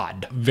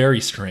odd, very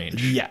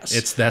strange.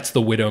 Yes, that's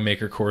the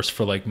Widowmaker course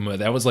for like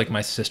that was like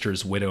my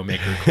sister's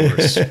Widowmaker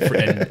course,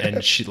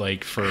 and she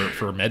like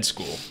for med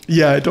school.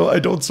 Yeah, I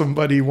told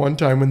somebody one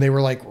time when they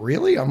were like,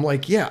 "Really?" I'm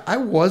like, "Yeah, I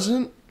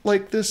wasn't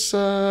like this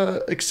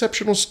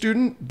exceptional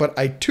student, but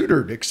I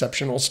tutored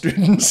exceptional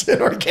students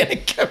in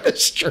organic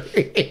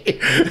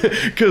chemistry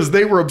because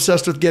they were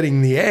obsessed with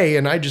getting the A,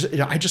 and I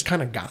just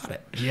kind of got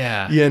it."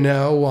 Yeah,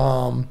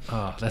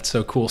 oh, that's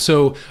so cool.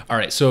 So, all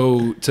right.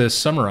 So to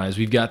summarize,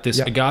 we've got this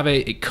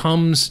agave. It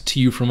comes to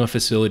you from a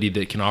facility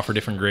that can offer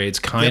different grades.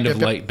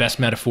 Like best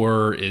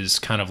metaphor is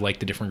kind of like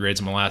the different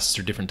grades of molasses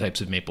or different types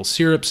of maple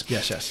syrups.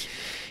 Yes.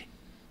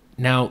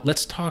 Now,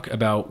 let's talk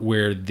about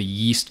where the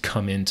yeast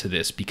come into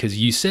this,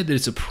 because you said that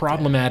it's a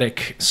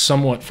problematic,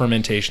 somewhat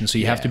fermentation, so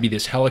you have to be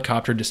this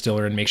helicopter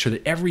distiller and make sure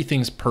that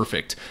everything's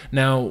perfect.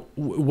 Now,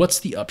 what's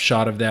the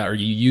upshot of that? Are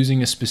you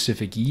using a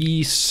specific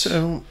yeast?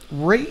 So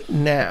right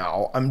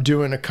now, I'm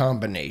doing a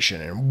combination,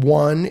 and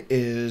one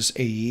is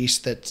a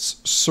yeast that's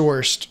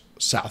sourced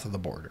south of the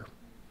border.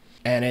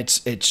 And it's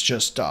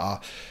just,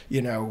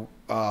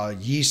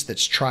 yeast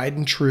that's tried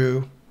and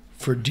true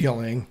for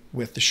dealing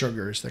with the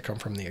sugars that come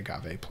from the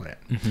agave plant.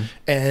 Mm-hmm.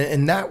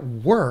 And that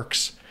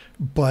works,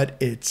 but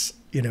it's,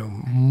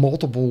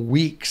 multiple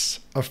weeks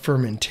of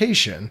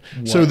fermentation.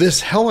 What? So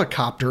this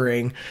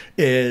helicoptering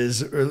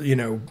is,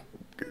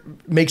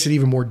 makes it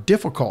even more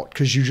difficult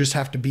because you just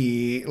have to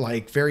be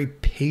like very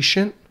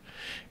patient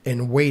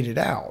and wait it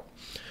out.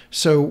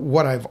 So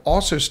what I've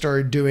also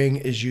started doing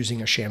is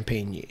using a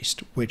champagne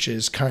yeast, which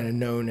is kind of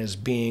known as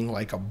being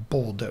like a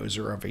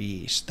bulldozer of a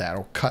yeast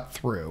that'll cut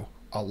through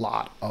a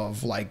lot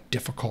of like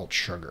difficult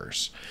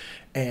sugars.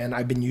 And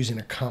I've been using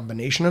a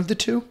combination of the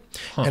two,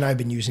 and I've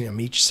been using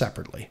them each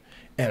separately.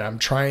 And I'm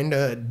trying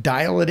to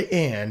dial it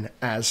in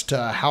as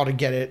to how to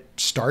get it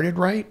started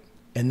right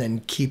and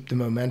then keep the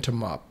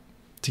momentum up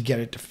to get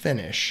it to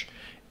finish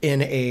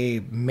in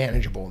a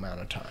manageable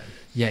amount of time.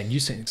 Yeah, and you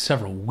say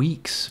several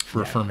weeks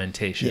for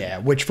fermentation. Yeah,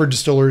 which for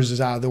distillers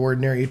is out of the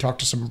ordinary. You talk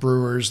to some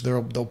brewers,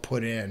 they'll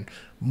put in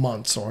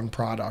months on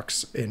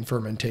products in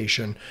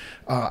fermentation.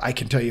 I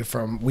can tell you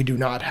we do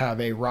not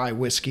have a rye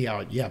whiskey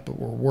out yet, but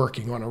we're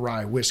working on a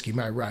rye whiskey.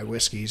 My rye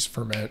whiskey's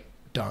ferment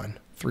done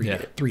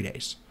 3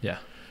 days. Yeah.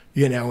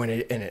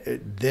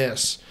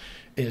 This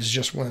is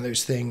just one of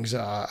those things.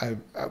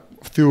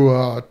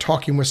 Through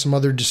talking with some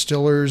other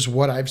distillers,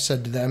 what I've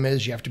said to them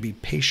is you have to be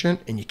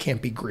patient and you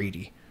can't be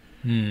greedy.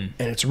 And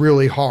it's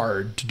really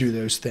hard to do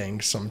those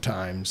things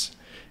sometimes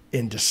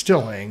in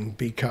distilling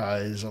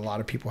because a lot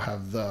of people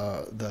have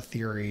the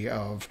theory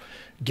of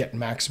get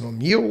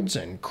maximum yields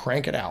and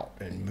crank it out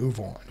and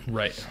move on.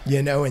 Right.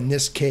 In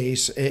this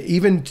case,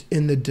 even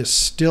in the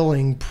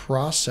distilling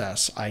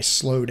process, I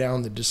slow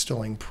down the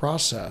distilling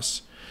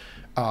process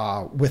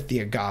with the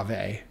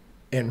agave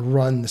and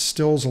run the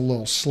stills a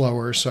little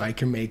slower so I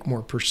can make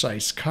more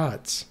precise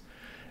cuts.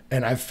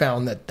 And I've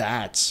found that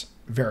that's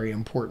very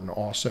important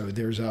also.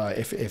 There's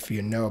if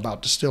you know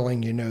about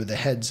distilling, the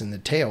heads and the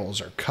tails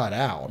are cut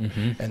out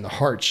and the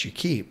hearts you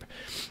keep.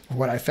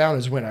 What I found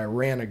is when I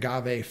ran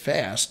agave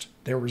fast,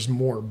 there was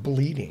more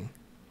bleeding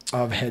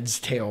of heads,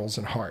 tails,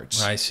 and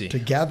hearts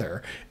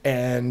together.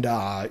 And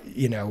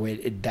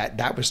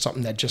that was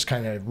something that just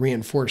kind of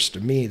reinforced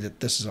to me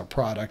that this is a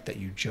product that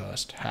you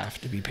just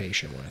have to be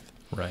patient with.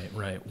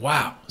 Right.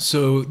 Wow.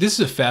 So this is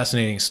a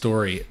fascinating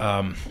story.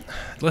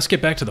 Let's get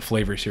back to the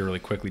flavors here really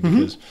quickly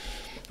because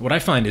what I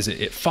find is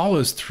it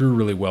follows through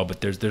really well,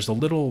 but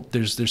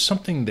there's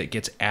something that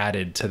gets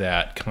added to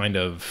that kind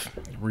of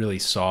really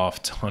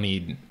soft,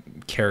 honeyed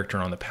character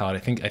on the palate.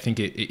 I think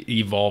it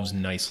evolves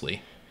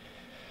nicely.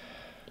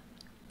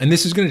 And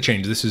this is going to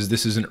change. This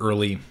is an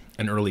early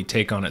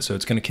take on it, so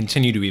it's going to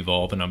continue to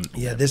evolve. And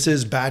this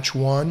is batch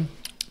 1.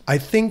 I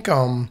think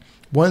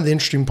one of the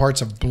interesting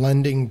parts of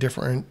blending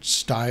different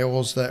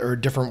styles that are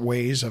different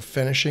ways of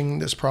finishing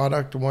this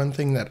product, one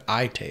thing that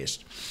I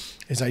taste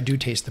is I do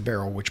taste the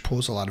barrel, which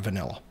pulls a lot of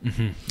vanilla.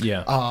 Mm-hmm.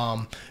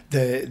 Yeah.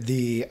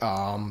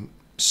 The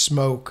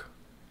smoke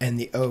and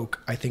the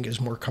oak, I think,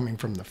 is more coming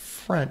from the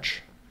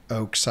French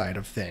oak side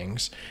of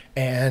things,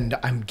 and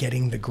I'm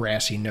getting the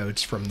grassy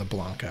notes from the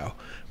Blanco,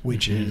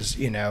 which is,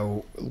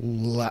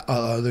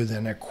 other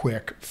than a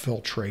quick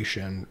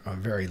filtration, a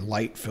very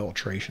light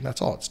filtration,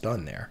 that's all it's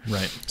done there.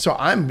 Right. So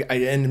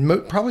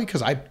probably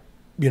because I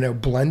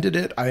blended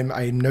it,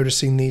 I'm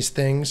noticing these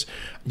things.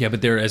 Yeah,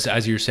 but there,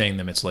 as you're saying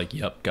them, it's like,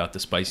 yep, got the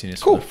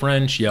spiciness Cool. from the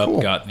French. Yep,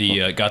 Cool. got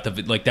the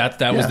like that.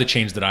 That was the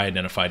change that I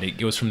identified. It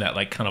goes from that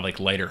like kind of like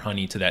lighter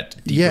honey to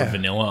that deeper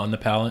vanilla on the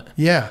palate.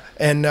 Yeah,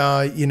 and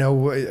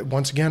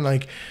once again,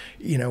 like,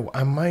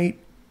 I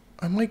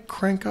might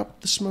crank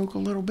up the smoke a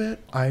little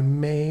bit. I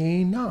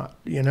may not.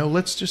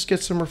 Let's just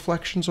get some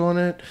reflections on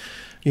it.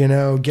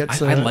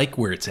 I like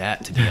where it's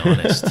at, to be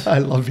honest. I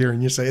love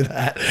hearing you say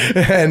that.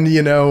 And,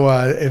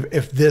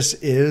 if this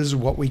is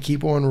what we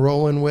keep on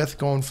rolling with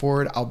going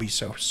forward, I'll be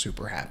so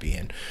super happy.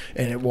 And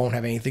it won't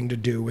have anything to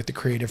do with the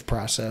creative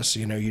process.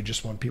 You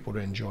just want people to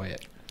enjoy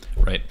it.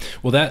 Right.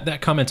 Well,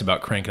 that comment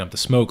about cranking up the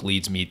smoke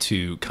leads me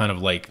to kind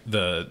of like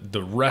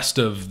the rest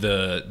of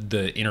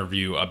the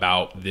interview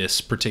about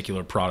this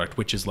particular product,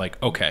 which is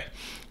like, okay,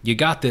 you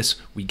got this.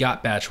 We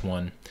got batch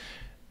one.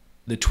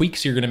 The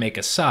tweaks you're going to make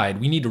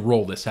aside, we need to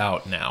roll this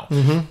out now.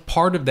 Mm-hmm.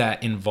 Part of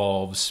that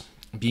involves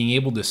being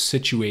able to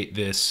situate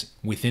this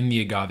within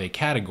the agave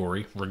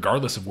category,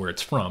 regardless of where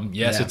it's from.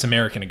 Yes, it's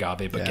American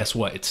agave, but guess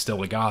what? It's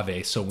still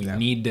agave. So we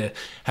need to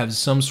have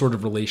some sort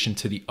of relation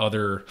to the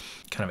other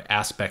kind of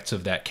aspects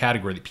of that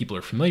category that people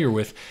are familiar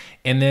with.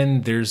 And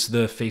then there's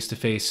the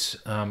face-to-face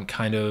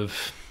kind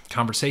of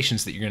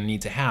conversations that you're going to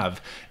need to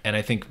have. And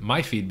I think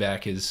my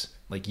feedback is,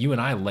 like, you and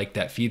I like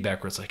that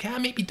feedback where it's like,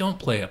 maybe don't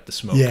play up the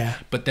smoke. Yeah.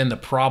 But then the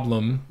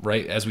problem,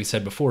 right, as we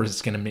said before,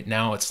 is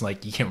now it's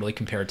like you can't really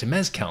compare it to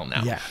mezcal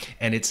now. Yeah.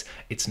 And it's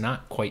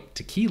not quite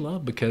tequila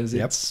because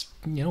it's,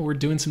 we're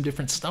doing some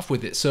different stuff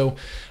with it. So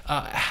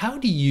how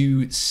do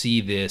you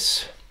see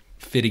this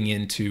fitting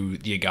into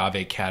the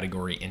agave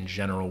category in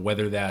general,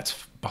 whether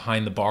that's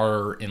behind the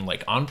bar in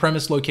like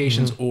on-premise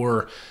locations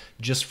or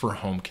just for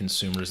home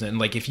consumers? And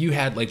like, if you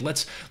had like,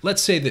 let's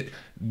say that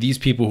these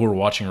people who are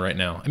watching right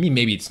now, I mean,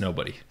 maybe it's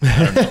nobody,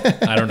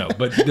 I don't know,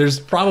 but there's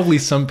probably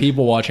some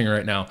people watching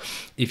right now.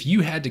 If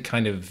you had to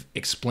kind of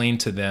explain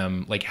to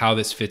them like how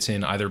this fits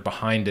in either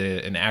behind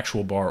an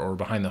actual bar or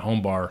behind the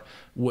home bar,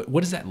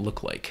 what does that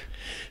look like?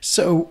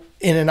 So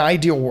in an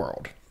ideal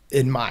world,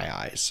 in my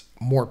eyes,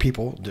 more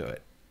people will do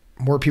it.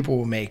 More people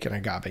will make an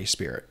agave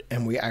spirit,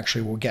 and we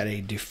actually will get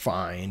a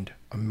defined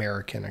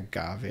American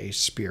agave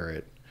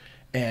spirit,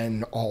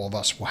 and all of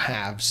us will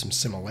have some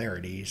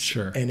similarities.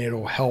 Sure. And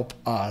it'll help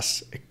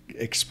us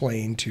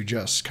explain to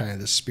just kind of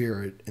the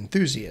spirit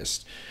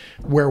enthusiast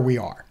where we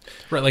are.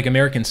 Right, like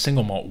American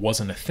single malt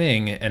wasn't a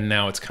thing, and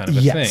now it's kind of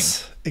a thing.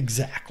 Yes,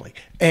 exactly.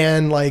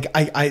 And like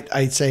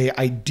I'd say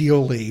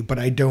ideally, but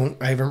I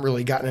haven't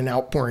really gotten an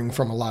outpouring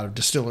from a lot of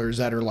distillers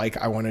that are like,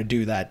 I want to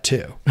do that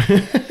too.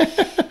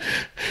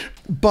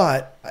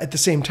 But at the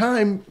same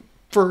time,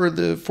 for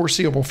the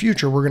foreseeable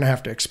future, we're going to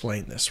have to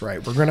explain this, right?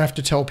 We're going to have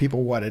to tell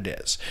people what it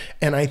is.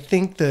 And I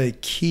think the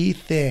key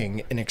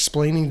thing in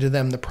explaining to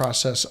them the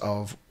process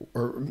of,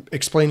 or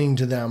explaining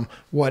to them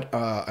what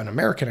an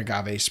American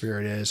agave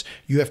spirit is,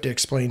 you have to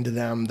explain to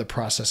them the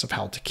process of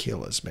how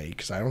tequila is made.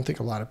 Because I don't think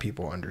a lot of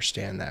people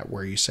understand that,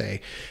 where you say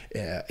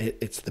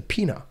it's the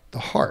pina, the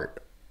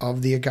heart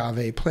of the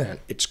agave plant.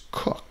 It's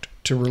cooked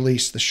to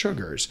release the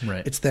sugars.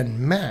 Right. It's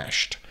then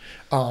mashed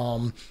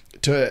and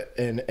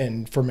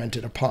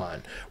fermented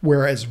upon.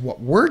 Whereas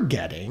what we're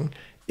getting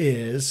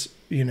is,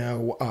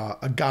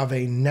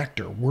 agave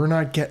nectar. We're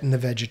not getting the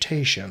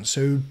vegetation.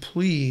 So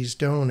please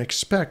don't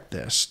expect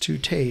this to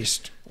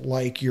taste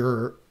like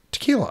your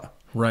tequila.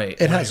 Right.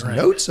 It has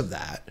notes of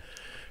that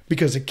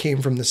because it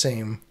came from the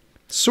same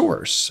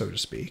source, so to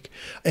speak.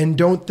 And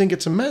don't think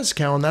it's a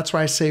mezcal. And that's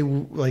why I say,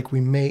 like,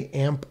 we may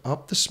amp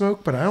up the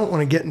smoke, but I don't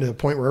want to get into the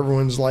point where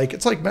everyone's like,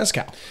 it's like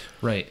mezcal.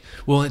 Right.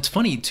 Well, it's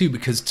funny too,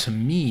 because to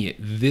me,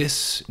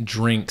 this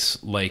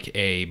drinks like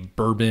a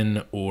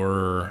bourbon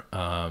or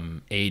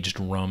aged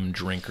rum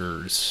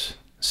drinker's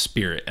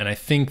spirit. And I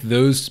think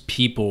those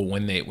people,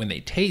 when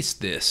they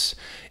taste this,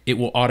 it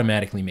will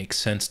automatically make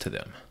sense to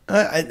them.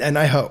 And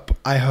I hope.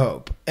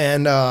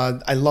 And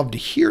I love to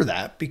hear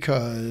that,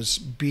 because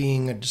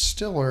being a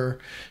distiller,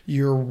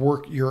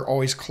 you're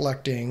always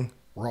collecting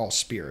raw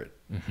spirit,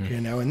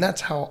 and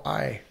that's how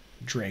I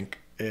drink,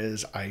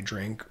 is I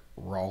drink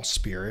raw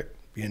spirit,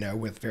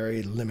 with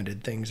very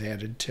limited things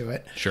added to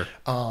it. Sure.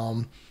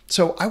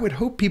 So I would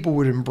hope people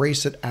would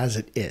embrace it as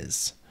it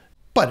is.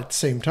 But at the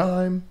same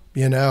time,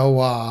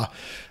 I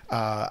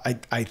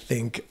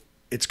think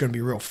it's going to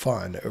be real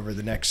fun over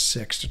the next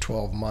 6 to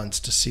 12 months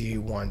to see,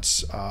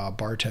 once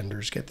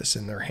bartenders get this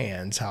in their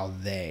hands,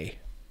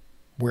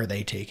 where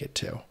they take it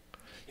to.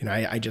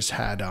 I just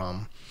had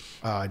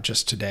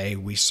just today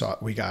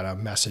we got a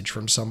message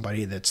from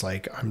somebody that's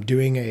like, I'm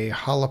doing a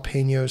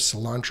jalapeno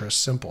cilantro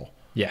simple.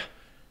 Yeah.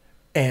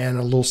 And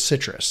a little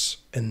citrus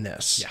in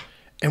this. Yeah.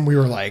 And we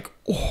were like,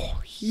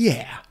 oh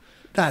yeah.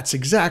 That's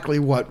exactly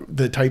what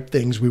the type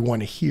things we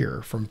want to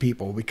hear from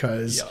people,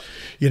 because,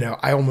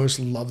 I almost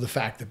love the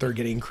fact that they're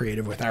getting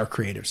creative with our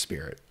creative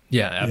spirit.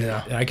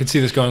 Yeah. I could see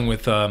this going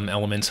with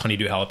Elements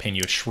Honeydew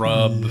Jalapeno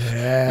Shrub,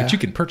 which you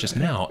can purchase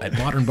now at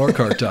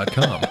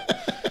modernbarcart.com.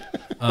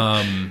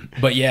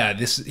 But yeah,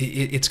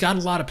 it's got a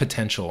lot of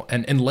potential.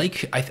 And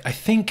like, I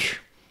think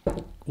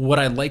what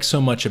I like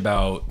so much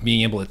about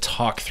being able to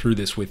talk through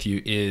this with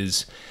you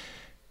is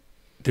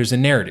there's a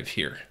narrative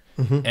here.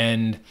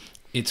 And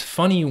it's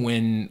funny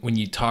when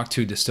you talk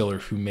to a distiller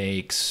who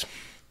makes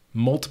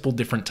multiple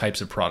different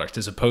types of products,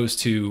 as opposed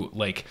to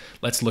like,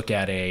 let's look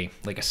at a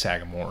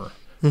Sagamore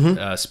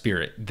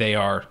spirit.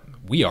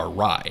 We are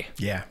rye.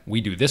 Yeah.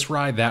 We do this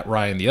rye, that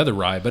rye, and the other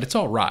rye, but it's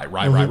all rye.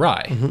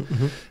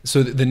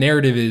 So the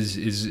narrative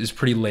is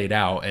pretty laid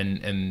out,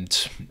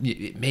 and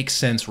it makes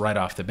sense right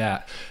off the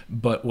bat.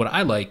 But what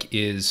I like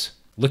is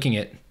looking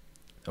at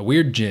a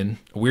weird gin,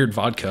 a weird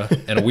vodka,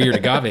 and a weird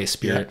agave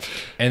spirit,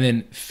 and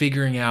then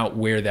figuring out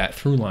where that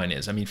through line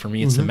is. I mean, for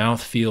me, it's the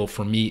mouthfeel.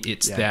 For me,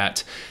 it's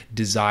that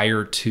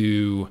desire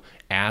to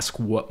ask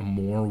what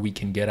more we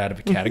can get out of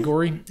a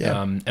category.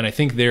 And I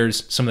think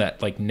there's some of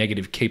that like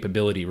negative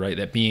capability, right?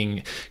 That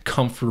being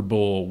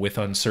comfortable with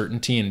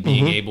uncertainty and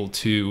being able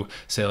to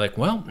say like,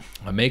 well,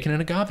 I'm making an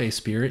agave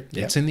spirit.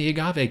 It's in the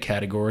agave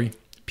category.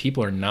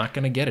 People are not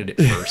going to get it at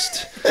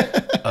first.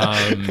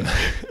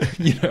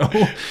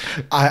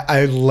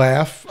 I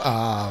laugh.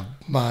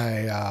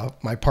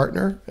 My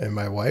partner and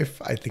my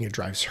wife, I think it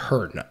drives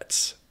her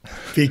nuts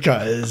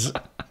because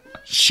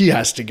she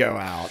has to go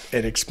out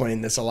and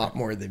explain this a lot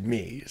more than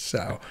me.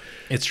 So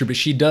it's true, but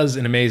she does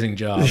an amazing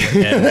job. And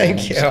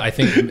Thank you. I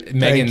think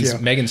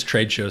Megan's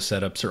trade show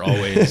setups are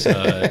always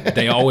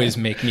they always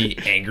make me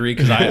angry,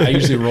 because I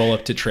usually roll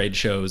up to trade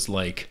shows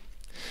like,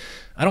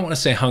 I don't want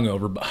to say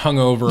hungover, but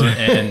hungover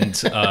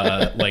and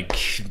like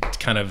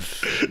kind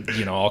of,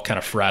 all kind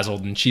of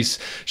frazzled. And she's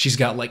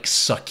got like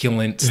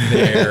succulents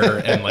there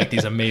and like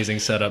these amazing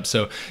setups.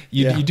 So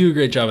you do a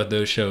great job at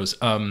those shows.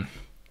 I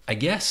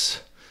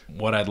guess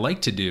what I'd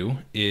like to do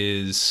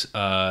is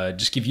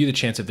just give you the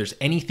chance, if there's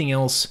anything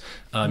else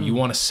you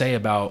want to say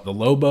about the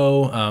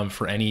Lobo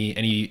for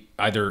any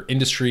either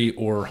industry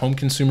or home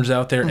consumers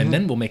out there, and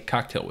then we'll make a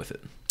cocktail with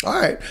it. All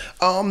right.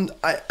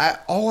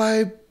 All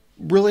I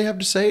really have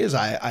to say is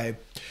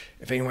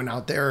if anyone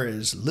out there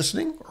is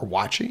listening or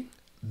watching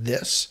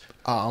this,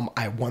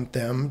 I want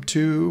them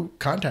to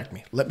contact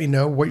me. Let me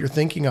know what you're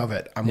thinking of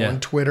it. I'm on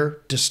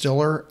Twitter,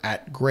 distiller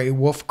at Gray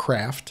Wolf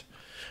Craft,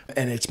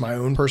 and it's my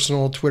own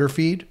personal Twitter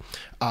feed.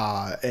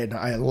 And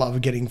I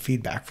love getting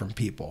feedback from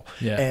people.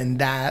 And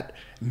that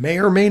may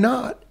or may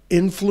not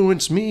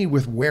influence me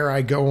with where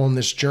I go on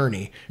this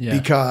journey,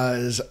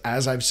 because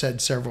as I've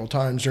said several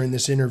times during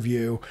this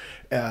interview,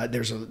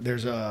 there's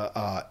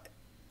a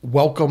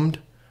welcomed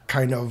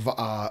kind of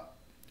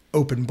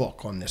open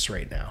book on this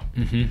right now.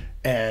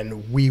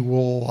 And we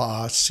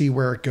will see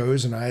where it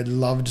goes, and I'd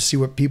love to see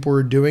what people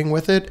are doing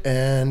with it.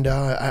 And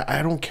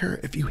I don't care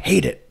if you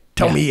hate it.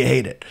 Tell me you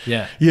hate it.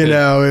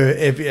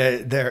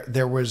 If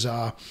there was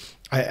I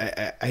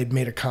had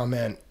made a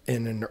comment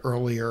in an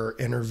earlier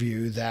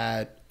interview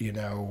that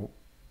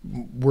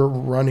we're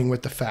running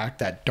with the fact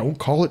that don't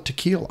call it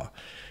tequila.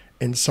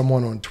 And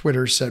someone on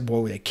Twitter said,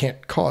 well, they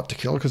can't call it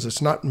tequila because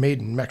it's not made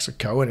in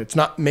Mexico and it's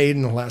not made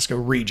in the Alaska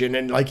region.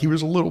 And like, he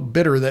was a little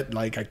bitter that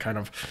like, I kind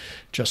of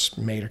just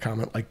made a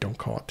comment like, don't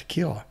call it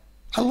tequila.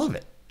 I love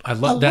it. I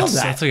love that.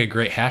 That's like a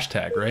great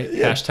hashtag, right?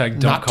 Hashtag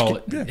don't call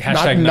it.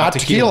 Hashtag not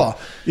tequila.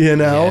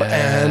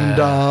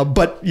 And,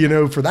 but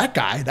for that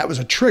guy, that was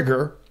a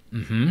trigger.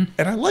 And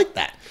I like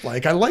that.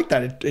 Like, I like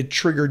that. It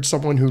triggered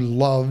someone who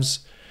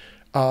loves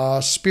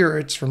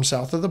spirits from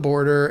south of the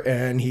border.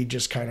 And he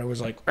just kind of was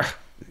like,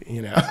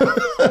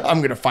 I'm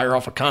going to fire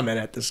off a comment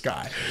at this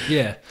guy.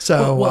 Yeah.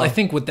 So, well, I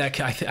think with that,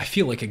 I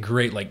feel like a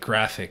great like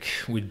graphic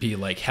would be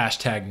like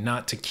hashtag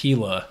not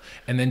tequila,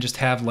 and then just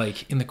have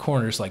like in the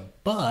corners like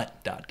but ...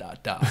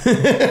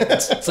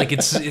 It's like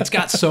it's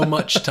got so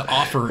much to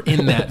offer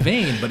in that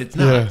vein, but it's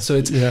not. So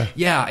it's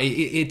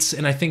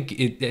and I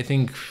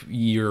think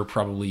you're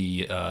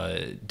probably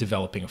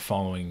developing a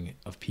following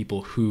of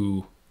people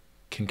who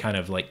can kind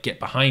of like get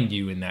behind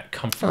you in that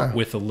comfort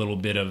with a little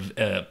bit of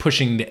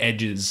pushing the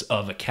edges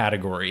of a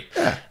category.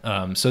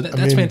 So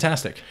that's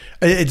fantastic.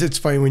 It's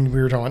funny when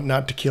we were talking about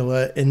not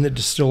tequila in the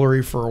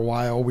distillery for a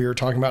while, we were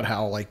talking about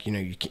how like,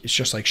 it's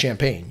just like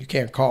champagne. You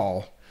can't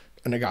call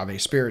an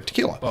agave spirit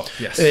tequila. Well,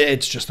 yes.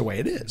 It's just the way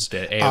it is.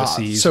 The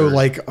AOCs. So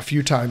like a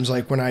few times,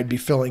 like when I'd be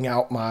filling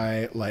out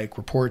my like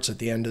reports at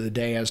the end of the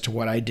day as to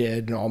what I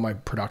did and all my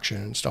production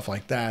and stuff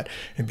like that,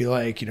 and be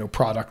like,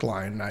 product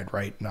line, and I'd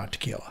write not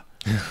tequila.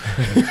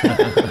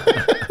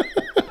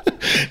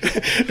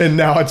 And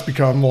now it's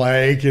become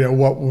like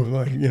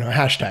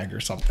hashtag or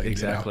something.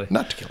 Exactly.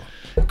 Not tequila.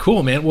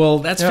 Cool, man. Well,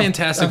 that's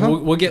fantastic.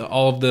 We'll get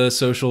all of the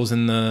socials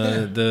and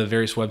the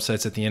various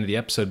websites at the end of the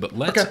episode. But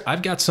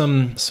I've got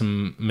some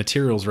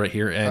materials right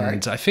here,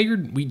 and I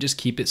figured we'd just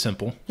keep it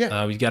simple.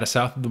 We've got a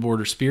south of the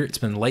border spirit. It's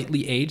been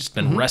lightly aged. It's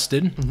been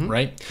rested,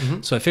 right?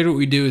 So I figured what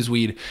we'd do is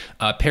we'd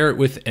pair it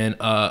with an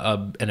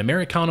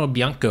Americano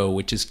Bianco,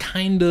 which is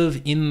kind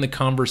of in the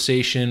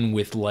conversation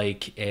with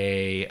like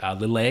a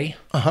Lillet.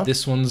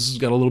 This one's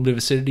got a got a little bit of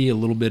acidity, a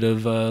little bit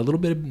of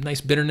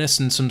nice bitterness,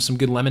 and some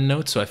good lemon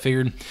notes. So I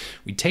figured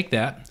we'd take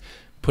that,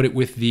 put it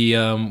with the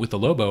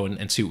Lobo,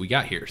 and see what we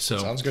got here. So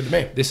sounds good to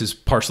me. This is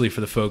partially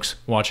for the folks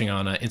watching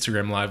on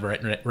Instagram Live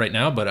right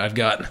now, but I've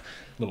got a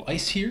little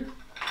ice here.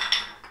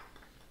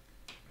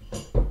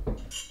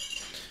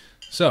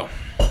 So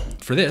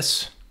for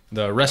this,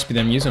 the recipe that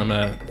I'm using, I'm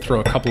going to throw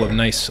a couple of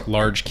nice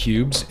large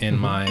cubes in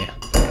my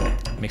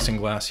mixing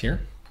glass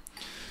here.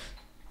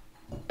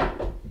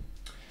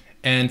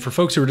 And for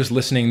folks who are just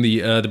listening,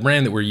 the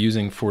brand that we're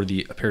using for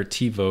the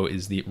aperitivo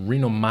is the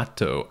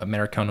Rinomato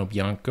Americano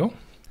Bianco.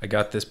 I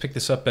picked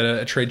this up at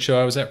a trade show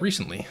I was at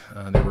recently.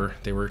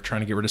 They were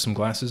trying to get rid of some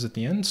glasses at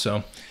the end,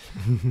 so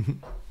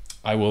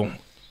I will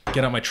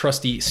get out my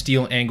trusty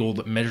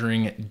steel-angled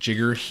measuring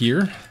jigger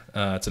here.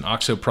 It's an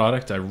OXO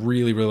product. I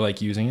really, really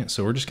like using it.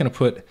 So we're just going to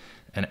put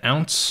an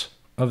ounce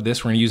of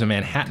this. We're going to use a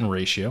Manhattan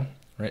ratio,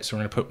 right? So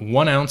we're going to put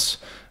 1 ounce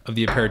of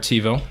the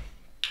aperitivo.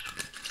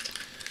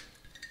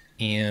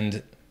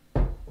 And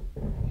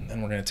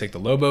then we're going to take the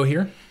Lobo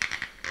here.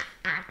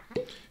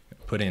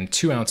 Put in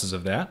 2 ounces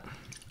of that.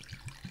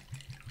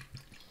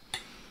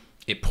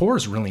 It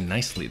pours really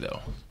nicely,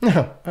 though.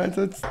 No, that's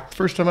the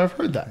first time I've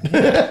heard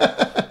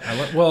that.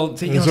 Well,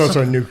 it's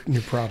also a new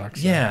product.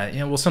 So.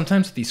 Yeah. Well,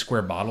 sometimes with these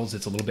square bottles,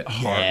 it's a little bit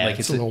hard. Yeah, like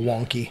it's a little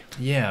wonky.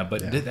 Yeah,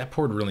 but that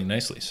poured really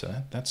nicely, so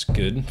that's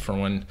good for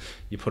when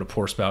you put a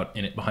pour spout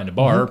in it behind a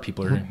bar.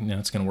 People are,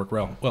 it's going to work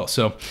well.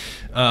 So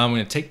I'm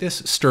going to take this,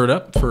 stir it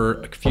up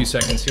for a few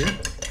seconds here.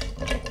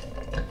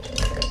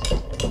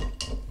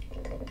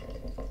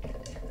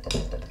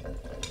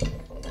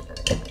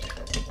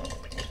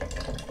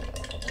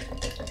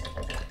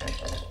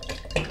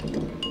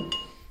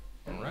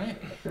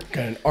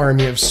 Got an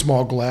army of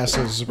small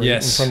glasses right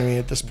in front of me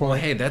at this point. Well,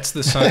 hey, that's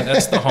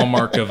the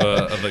hallmark of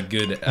a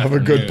good afternoon. Of a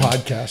good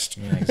podcast.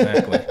 Yeah,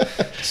 exactly.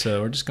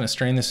 So we're just going to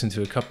strain this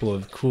into a couple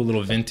of cool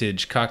little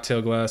vintage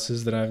cocktail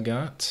glasses that I've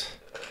got.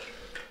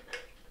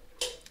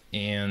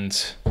 And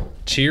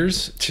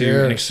cheers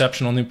to an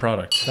exceptional new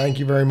product. Thank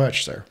you very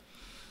much, sir.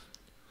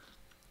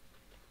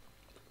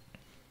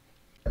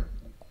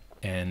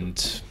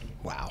 And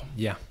wow.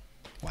 Yeah.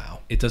 Wow.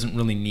 It doesn't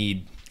really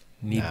need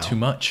too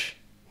much,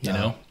 you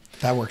know?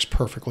 That works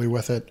perfectly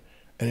with it,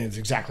 and it's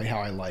exactly how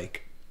I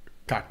like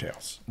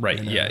cocktails. Right,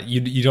 you know? yeah.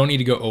 You don't need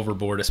to go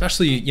overboard,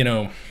 especially,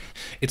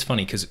 it's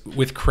funny because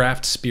with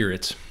craft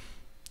spirits,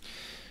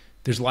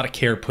 there's a lot of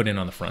care put in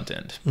on the front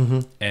end.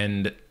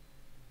 And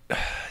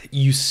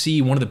you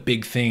see one of the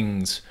big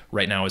things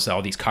right now is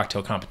all these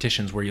cocktail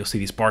competitions where you'll see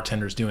these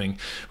bartenders doing,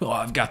 well,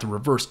 I've got the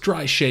reverse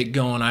dry shake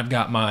going. I've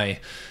got my,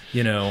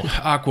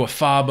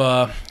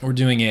 aquafaba. We're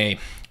doing a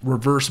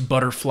reverse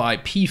butterfly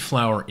pea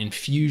flower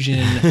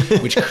infusion,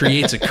 which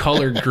creates a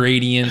color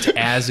gradient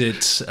as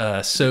it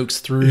soaks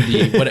through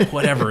the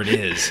whatever it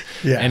is.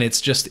 Yeah. And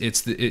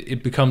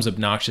it becomes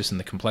obnoxious in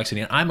the complexity.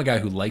 And I'm a guy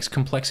who likes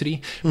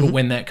complexity, but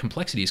when that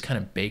complexity is kind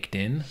of baked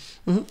in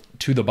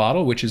to the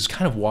bottle, which is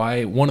kind of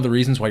one of the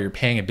reasons why you're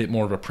paying a bit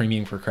more of a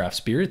premium for craft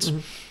spirits,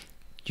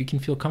 you can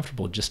feel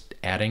comfortable just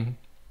adding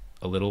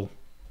a little,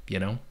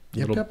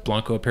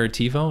 Blanco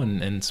aperitivo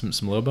and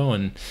some Lobo,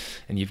 and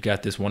you've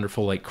got this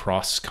wonderful like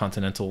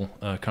cross-continental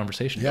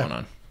conversation going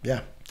on.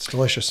 Yeah, it's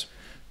delicious.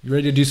 You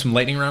ready to do some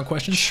lightning round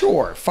questions?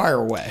 Sure, fire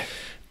away.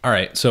 All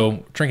right,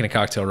 so drinking a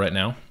cocktail right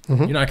now.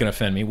 You're not going to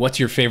offend me. What's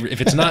your favorite?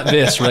 If it's not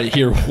this right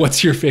here,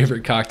 what's your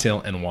favorite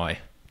cocktail and why?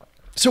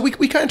 So we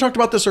kind of talked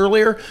about this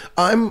earlier.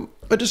 I'm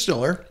a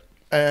distiller,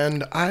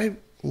 and I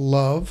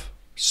love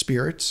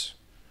spirits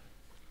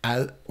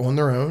on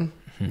their own,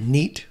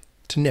 neat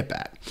to nip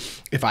at.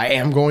 If I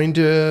am going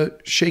to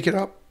shake it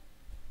up,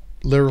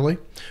 literally,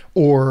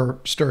 or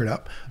stir it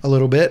up a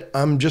little bit,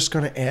 I'm just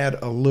going to add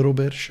a little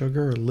bit of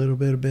sugar, a little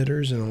bit of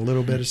bitters, and a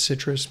little bit of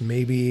citrus,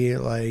 maybe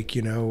like,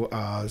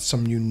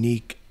 some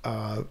unique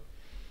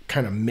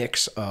kind of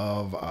mix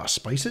of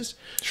spices.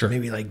 Sure.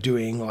 Maybe like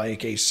doing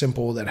like a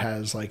simple that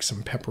has like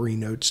some peppery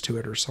notes to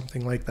it or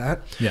something like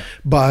that. Yeah.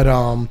 But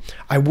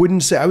I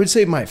would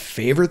say my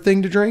favorite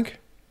thing to drink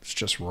is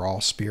just raw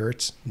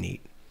spirits,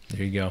 neat.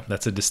 There you go.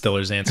 That's a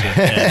distiller's answer.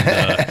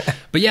 And,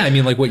 but yeah, I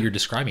mean, like what you're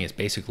describing is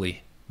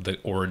basically the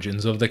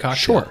origins of the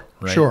cocktail. Sure,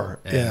 right? Sure,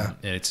 and, yeah.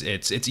 And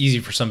it's easy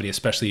for somebody,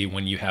 especially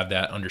when you have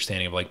that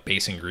understanding of like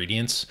base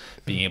ingredients,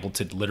 being able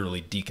to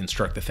literally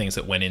deconstruct the things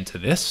that went into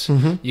this.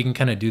 You can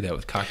kind of do that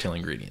with cocktail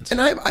ingredients.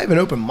 And I have an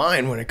open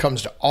mind when it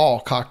comes to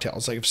all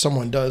cocktails. Like if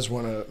someone does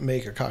want to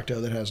make a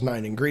cocktail that has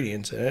 9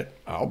 ingredients in it,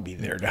 I'll be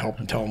there to help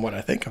and tell them what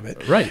I think of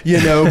it. Right.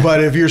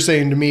 But if you're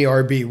saying to me,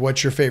 RB,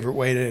 what's your favorite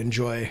way to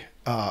enjoy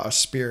a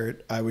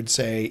spirit, I would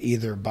say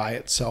either by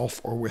itself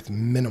or with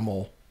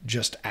minimal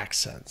just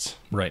accents.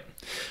 Right.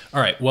 All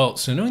right. Well,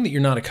 so knowing that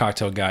you're not a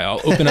cocktail guy, I'll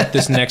open up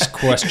this next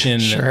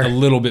question a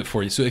little bit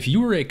for you. So if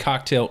you were a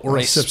cocktail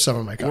or sip some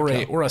of my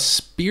cocktail. or a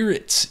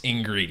spirits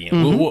ingredient,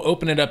 we'll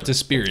open it up to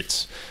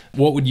spirits.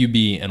 What would you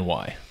be and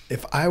why?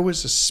 If I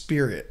was a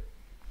spirit,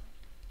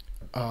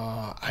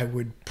 I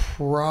would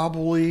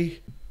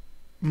probably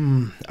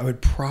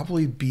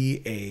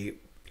be a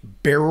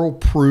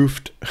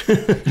barrel-proofed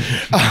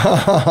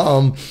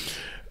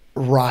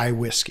rye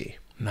whiskey.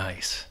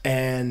 Nice.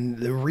 And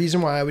the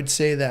reason why I would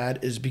say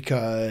that is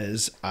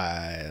because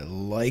I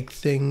like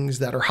things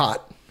that are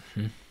hot,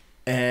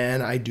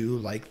 and I do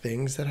like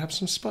things that have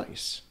some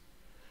spice.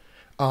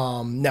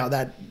 Now,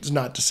 that's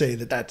not to say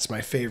that that's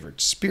my favorite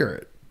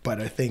spirit,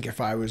 but I think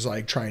if I was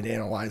like trying to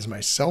analyze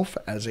myself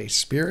as a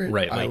spirit,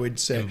 right, I like would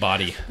say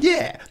embody.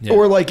 Yeah.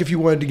 Or like if you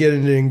wanted to get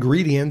into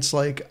ingredients,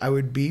 like I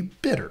would be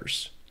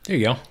bitters. There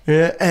you go.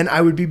 Yeah, and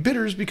I would be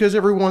bitters because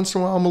every once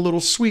in a while I'm a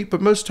little sweet, but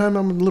most of the time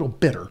I'm a little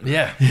bitter.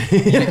 Yeah.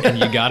 And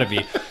you gotta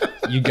be.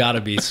 You gotta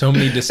be. So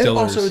many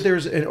distillers.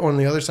 And also, on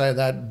the other side of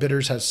that,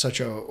 bitters has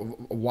such a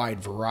wide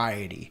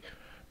variety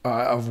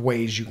of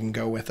ways you can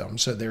go with them.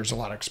 So there's a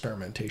lot of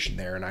experimentation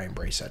there, and I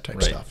embrace that type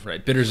of stuff.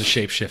 Right. Bitters are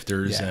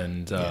shapeshifters,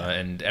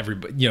 and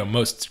everybody,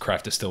 most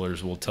craft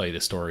distillers will tell you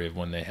the story of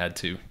when they had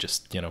to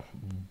just,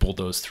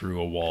 bulldoze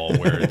through a wall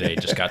where they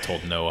just got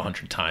told no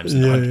 100 times.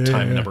 And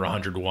time number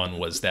 101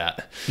 was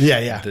that.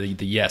 Yeah.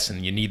 The yes,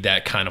 and you need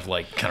that kind of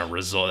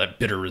resolve, that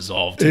bitter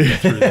resolve to get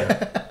through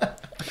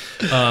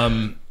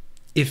there.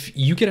 If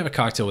you could have a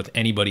cocktail with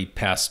anybody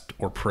past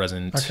or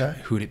present,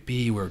 who would it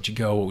be? Where would you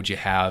go? What would you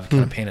have?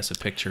 Kind of paint us a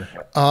picture.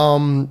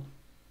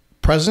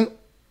 Present,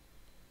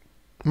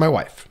 my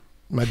wife,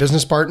 my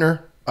business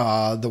partner,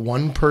 the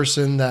one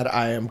person that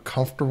I am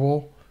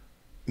comfortable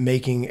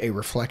making a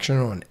reflection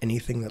on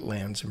anything that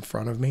lands in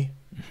front of me.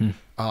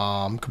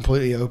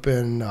 Completely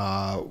open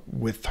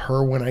with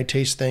her when I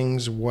taste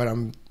things, what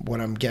I'm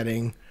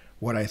getting,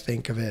 what I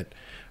think of it.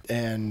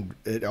 And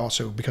it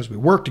also, because we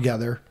work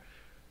together,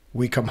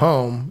 we come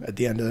home at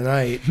the end of the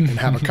night and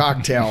have a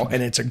cocktail,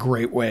 and it's a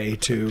great way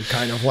to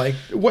kind of like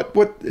what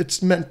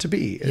it's meant to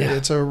be. Yeah.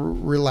 It's a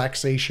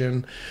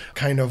relaxation,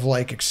 kind of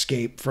like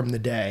escape from the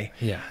day.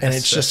 Yeah, and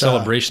it's just a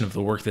celebration of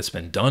the work that's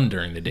been done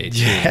during the day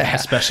too. Yeah.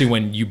 Especially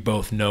when you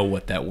both know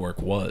what that work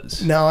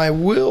was. Now, I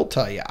will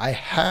tell you, I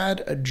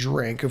had a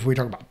drink. If we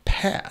talk about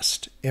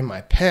in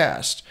my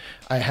past,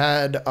 I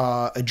had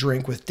a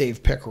drink with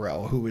Dave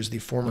Pickerel, who was the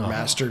former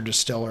master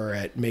distiller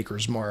at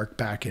Maker's Mark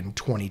back in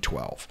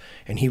 2012.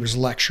 And he was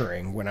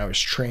lecturing when I was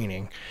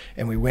training.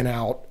 And we went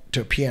out to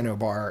a piano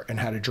bar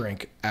and had a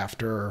drink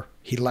after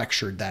he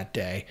lectured that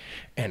day.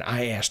 And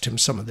I asked him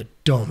some of the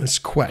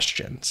dumbest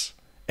questions.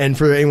 And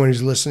for anyone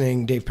who's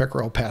listening, Dave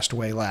Pickerel passed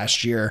away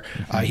last year.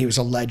 He was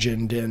a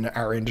legend in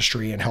our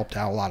industry and helped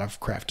out a lot of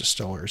craft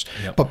distillers.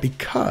 Yep. But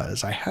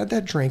because I had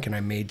that drink and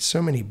I made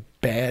so many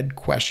bad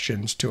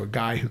questions to a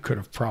guy who could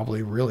have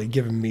probably really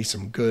given me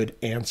some good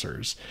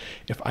answers,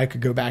 if I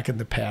could go back in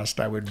the past,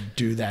 I would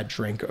do that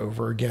drink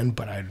over again.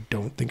 But I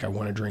don't think I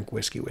want to drink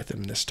whiskey with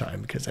him this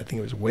time, because I think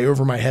it was way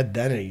over my head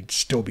then, and he'd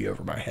still be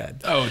over my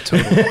head. Oh,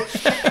 totally.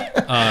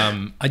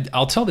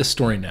 I'll tell this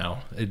story now.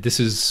 This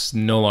is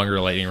no longer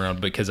a lightning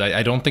round, because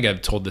I don't think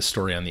I've told this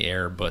story on the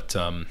air, but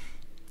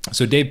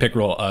so Dave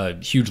Pickerel, a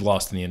huge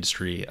loss in the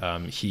industry.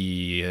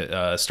 He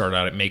started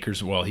out at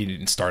Maker's. Well, he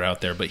didn't start out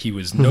there, but he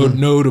was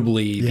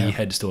notably the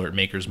head distiller at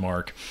Maker's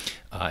Mark,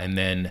 and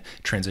then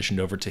transitioned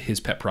over to his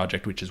pet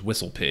project, which is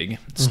Whistle Pig.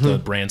 It's the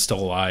brand still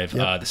alive.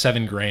 Yep. The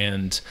 7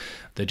 Grand,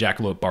 the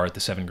Jackalope bar at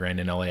the 7 Grand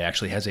in LA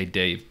actually has a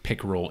Dave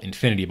Pickerel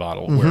Infinity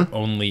bottle, where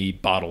only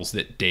bottles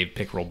that Dave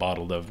Pickerel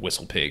bottled of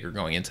Whistle Pig are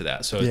going into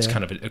that. So it's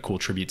kind of a cool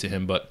tribute to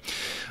him. But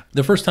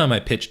the first time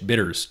I pitched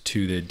bitters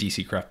to the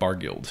DC Craft Bar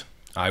Guild,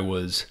 I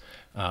was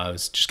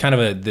it's just kind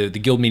of the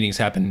guild meetings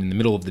happen in the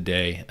middle of the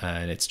day,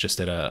 and it's just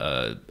at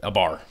a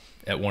bar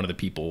at one of the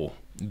people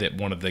that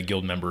one of the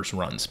guild members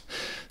runs.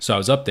 So I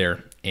was up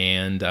there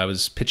and I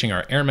was pitching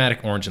our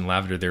aromatic orange and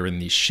lavender. They were in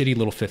these shitty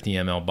little 50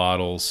 ml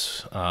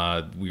bottles.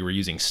 We were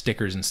using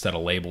stickers instead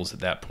of labels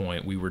at that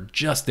point. We were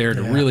just there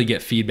to really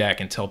get feedback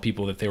and tell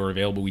people that they were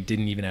available. We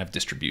didn't even have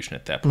distribution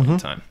at that point in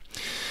time.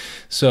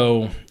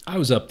 So I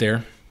was up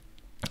there,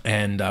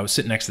 and I was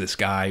sitting next to this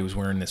guy who was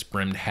wearing this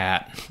brimmed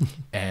hat,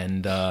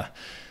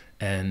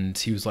 and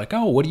he was like,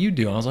 "Oh, what do you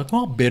do?" And I was like,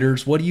 "Well,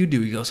 bitters. What do you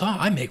do?" He goes, "Oh,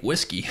 I make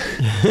whiskey."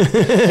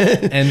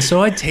 And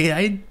so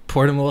I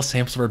poured him a little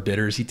samples of our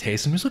bitters. He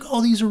tasted them. He was like,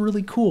 "Oh, these are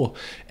really cool."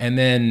 And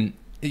then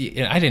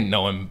I didn't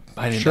know him.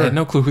 I had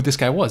no clue who this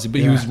guy was,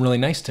 but he was really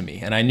nice to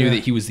me, and I knew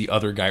that he was the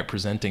other guy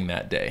presenting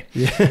that day.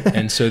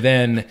 And so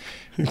then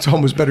it's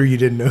almost better you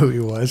didn't know who he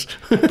was.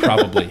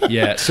 Probably,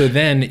 yeah. So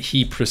then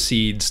he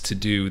proceeds to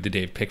do the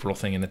Dave Pickerel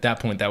thing, and at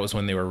that point, that was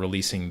when they were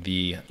releasing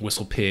the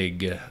Whistle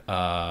Pig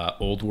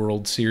Old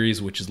World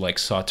series, which is like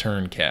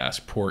Sauterne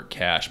cask, port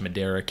cask,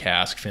 Madeira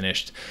cask,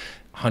 finished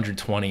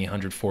 $120,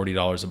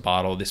 $140 a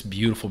bottle. This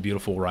beautiful,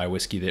 beautiful rye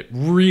whiskey that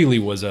really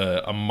was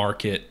a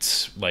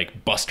market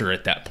like buster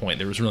at that point.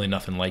 There was really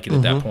nothing like it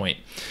at that point.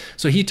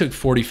 So he took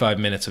 45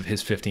 minutes of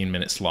his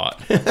 15-minute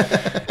slot,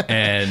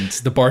 and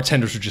the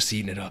bartenders were just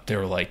eating it up. They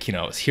were like, it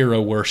was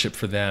hero worship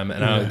for them,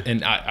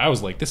 and I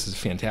was like, this is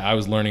fantastic. I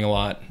was learning a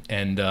lot,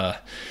 and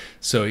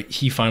so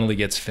he finally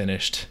gets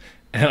finished.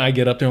 And I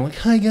get up there and I'm like,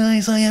 "Hi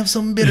guys, I have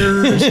some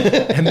bitters."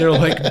 And they're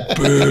like,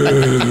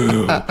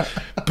 "Boo,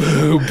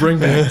 boo, bring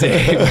back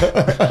Dave."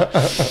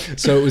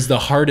 So it was the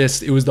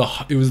hardest. It was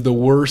the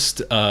worst.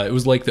 It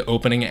was like the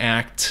opening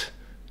act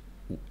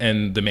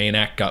and the main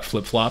act got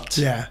flip-flopped.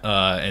 Yeah.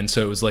 And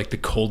so it was like the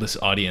coldest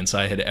audience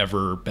I had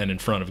ever been in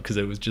front of, because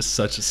it was just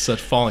such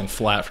falling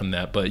flat from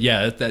that. But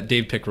yeah, that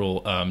Dave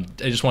Pickerel, I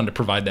just wanted to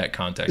provide that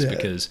context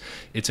because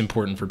it's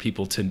important for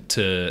people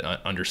to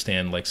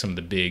understand like some of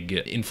the big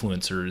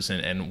influencers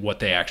and what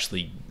they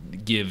actually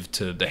give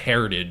to the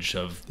heritage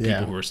of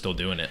people who are still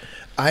doing it.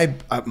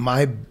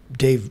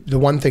 Dave, the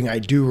one thing I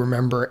do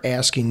remember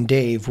asking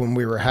Dave when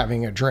we were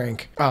having a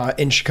drink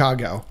in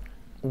Chicago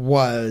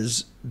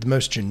was the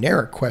most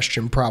generic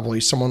question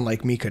probably someone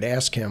like me could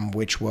ask him,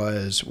 which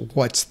was,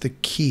 what's the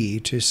key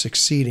to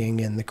succeeding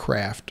in the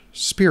craft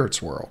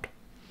spirits world?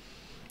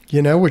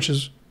 You know, which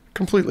is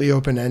completely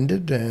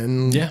open-ended.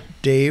 And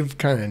Dave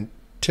kind of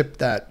tipped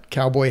that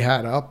cowboy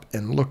hat up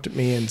and looked at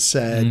me and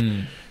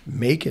said,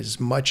 make as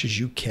much as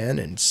you can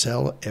and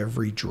sell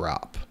every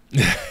drop.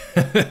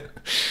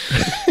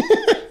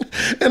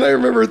 And I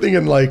remember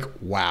thinking like,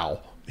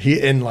 wow, he,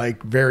 in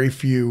like very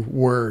few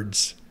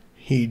words,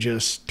 he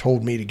just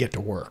told me to get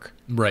to work.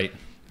 Right.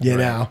 You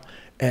know,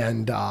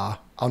 and I'll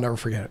never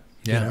forget it.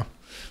 Yeah. You know?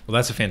 Well,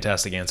 that's a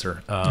fantastic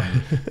answer.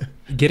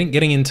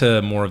 Getting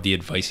into more of the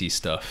advicey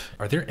stuff,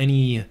 are there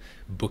any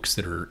books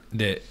that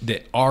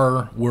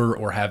were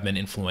or have been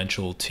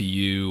influential to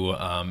you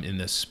in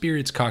the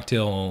spirits,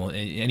 cocktail,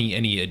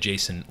 any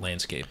adjacent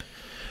landscape?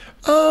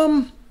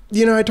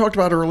 You know, I talked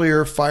about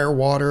earlier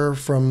Firewater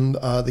from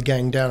the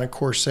gang down at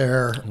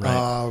Corsair,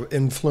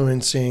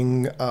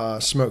 influencing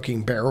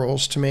smoking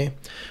barrels to me.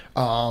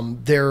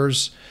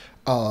 There's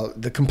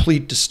the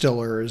Complete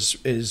Distiller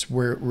is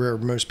where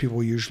most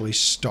people usually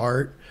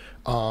start.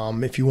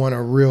 If you want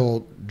a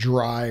real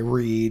dry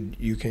read,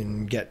 you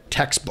can get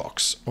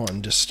textbooks on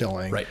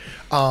distilling. Right.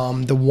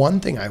 The one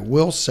thing I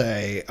will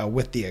say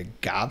with the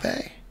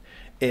agave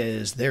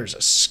is there's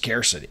a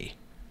scarcity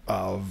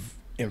of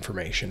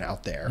information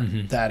out there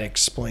that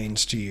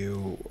explains to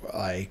you,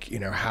 like, you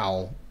know,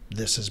 how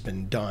this has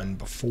been done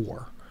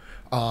before.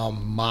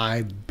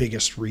 My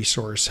biggest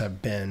resource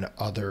have been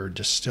other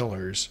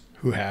distillers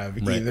who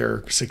have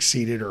either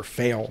succeeded or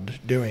failed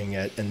doing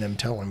it, and them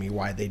telling me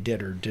why they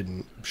did or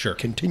didn't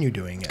continue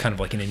doing it. Kind of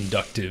like an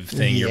inductive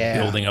thing. You're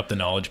building up the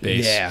knowledge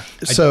base. Yeah.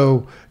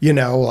 So, you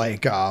know,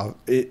 like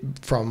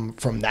from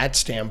that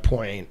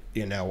standpoint,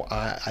 you know,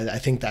 I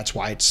think that's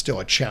why it's still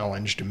a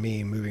challenge to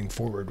me moving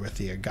forward with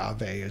the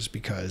agave, is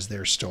because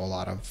there's still a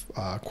lot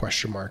of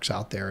question marks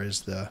out there.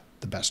 Is the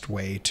best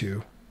way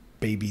to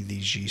baby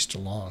these yeast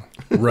along.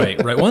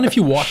 Right. Well, and if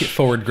you walk it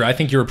forward, I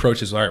think your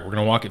approach is, all right, we're going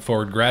to walk it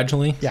forward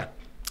gradually. Yeah.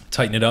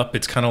 Tighten it up.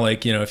 It's kind of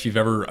like, you know, if you've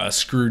ever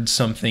screwed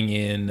something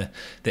in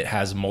that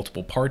has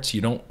multiple parts,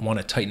 you don't want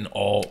to tighten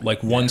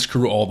one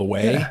screw all the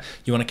way. Yeah.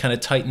 You want to kind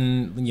of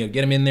tighten, you know,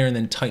 get them in there and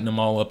then tighten them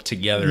all up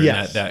together.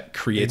 Yes. And that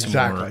creates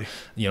a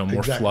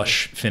more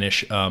flush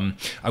finish.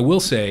 I will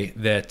say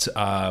that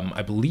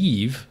I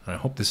believe, and I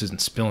hope this isn't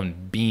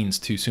spilling beans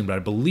too soon, but I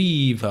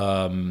believe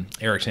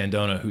Eric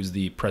Sandona, who's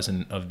the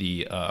president of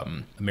the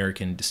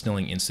American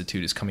Distilling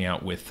Institute, is coming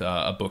out with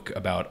a book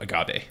about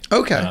agave.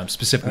 Okay.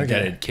 Specifically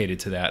dedicated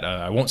to that.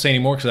 I won't say any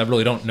more because I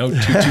really don't know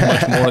too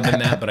much more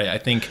than that, but I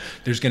think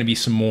there's going to be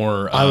some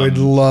more. I would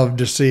love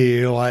to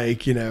see,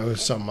 like, you know,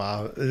 some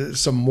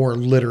more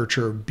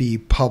literature be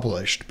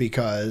published,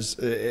 because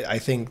I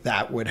think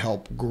that would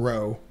help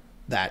grow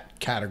that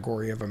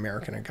category of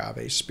American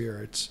agave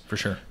spirits for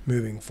sure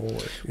moving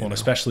forward. Well, and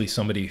especially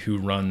somebody who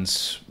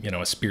runs, you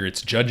know, a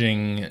spirits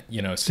judging,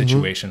 you know,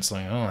 situations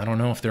like, I don't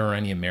know if there are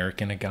any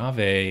American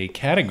agave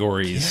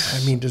categories.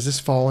 Yeah, I mean, does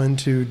this fall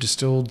into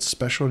distilled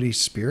specialty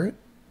spirit?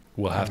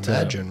 We'll have to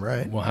imagine,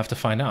 right? We'll have to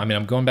find out. I mean,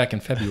 I'm going back in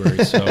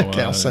February, so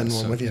okay, I'll send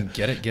one with you.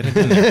 Get it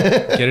in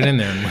there. Get it in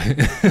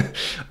there.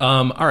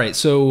 All right.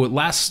 So,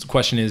 last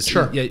question is: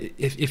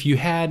 if you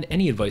had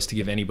any advice to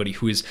give anybody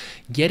who is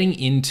getting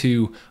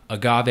into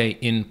agave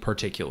in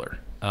particular,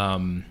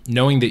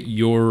 knowing that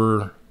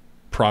your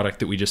product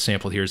that we just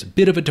sampled here is a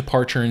bit of a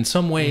departure in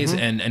some ways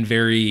and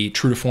very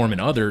true to form in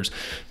others,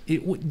 do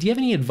you have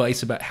any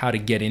advice about how to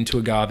get into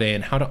agave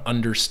and how to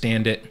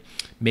understand it?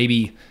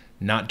 Maybe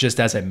not just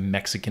as a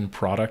Mexican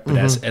product, but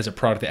as a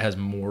product that has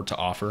more to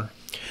offer?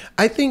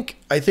 I think,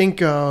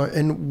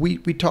 and we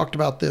talked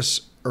about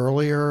this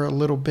earlier a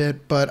little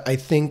bit, but I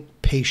think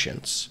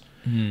patience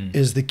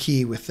is the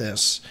key with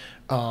this,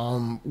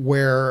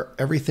 where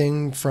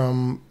everything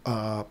from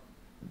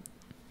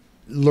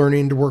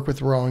learning to work with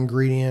the raw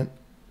ingredient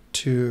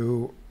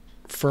to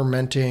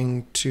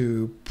fermenting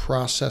to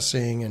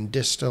processing and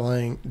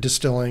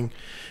distilling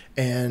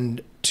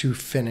and to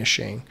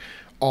finishing,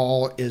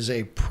 all is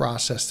a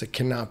process that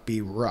cannot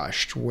be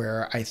rushed,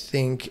 where I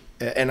think,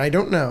 and I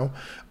don't know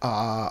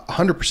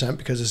 100%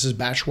 because this is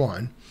batch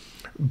one,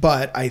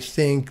 but I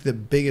think the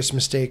biggest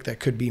mistake that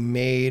could be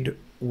made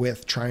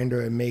with trying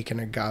to make an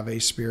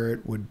agave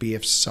spirit would be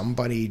if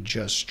somebody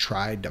just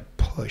tried to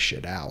push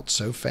it out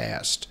so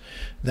fast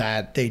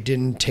that they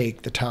didn't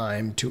take the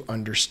time to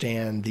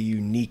understand the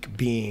unique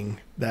being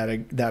that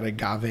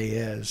agave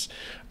is.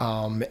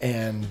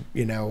 And,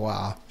 you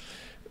know,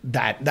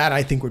 that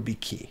I think would be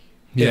key.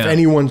 Yeah. If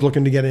anyone's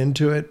looking to get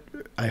into it,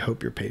 I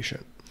hope you're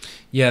patient.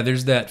 Yeah,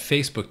 there's that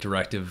Facebook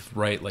directive,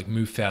 right? Like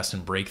move fast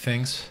and break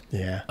things.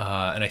 Yeah.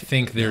 And I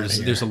think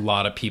there's a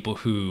lot of people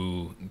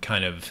who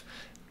kind of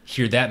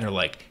hear that and they're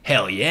like,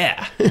 hell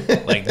yeah,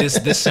 like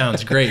this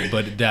sounds great.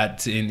 But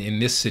that in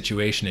this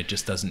situation, it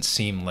just doesn't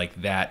seem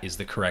like that is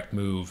the correct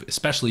move,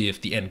 especially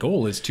if the end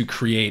goal is to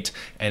create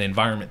an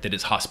environment that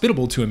is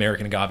hospitable to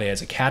American agave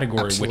as a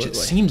category. Absolutely. Which it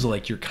seems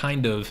like you're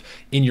kind of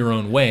in your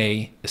own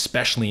way,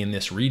 especially in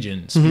this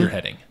region,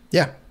 spearheading.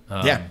 Yeah.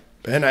 Yeah.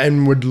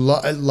 And would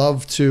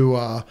love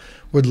to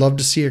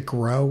see it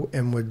grow,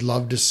 and would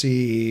love to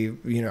see,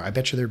 I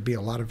bet you there'd be a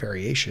lot of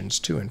variations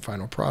too in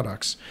final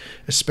products,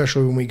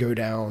 especially when we go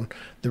down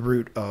the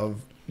route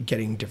of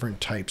getting different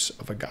types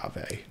of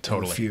agave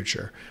in the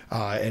future,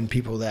 and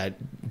people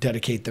that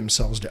dedicate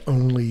themselves to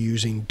only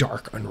using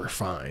dark,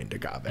 unrefined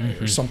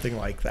agave or something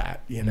like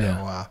that.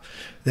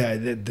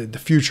 The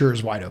future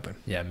is wide open.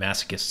 Yeah,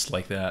 masochists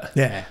like that.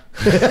 Yeah.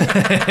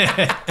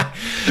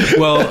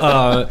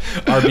 Well,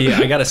 RB,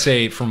 I gotta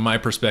say, from my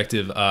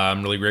perspective,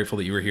 I'm really grateful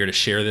that you were here to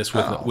share this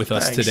with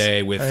us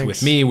today,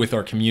 with me, with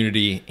our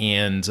community,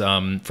 and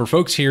for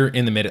folks here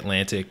in the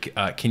Mid-Atlantic,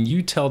 can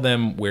you tell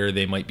them where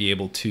they might be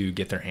able to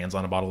get their hands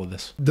on a bottle of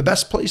this? The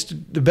best place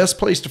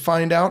to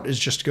find out is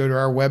just to go to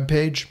our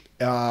webpage.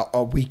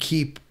 We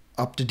keep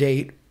up to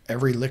date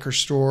every liquor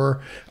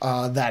store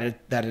that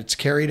it's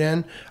carried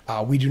in.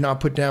 We do not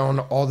put down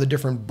all the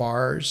different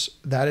bars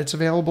that it's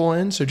available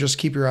in, so just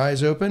keep your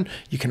eyes open.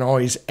 You can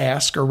always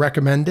ask or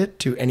recommend it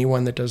to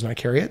anyone that does not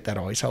carry it. That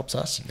always helps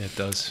us. It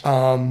does.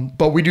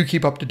 But we do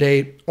keep up to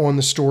date on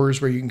the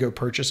stores where you can go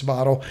purchase a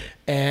bottle.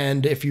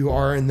 And if you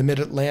are in the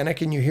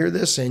Mid-Atlantic and you hear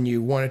this and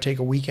you want to take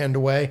a weekend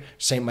away,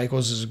 St.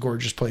 Michael's is a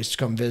gorgeous place to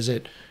come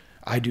visit.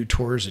 I do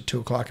tours at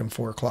 2 o'clock and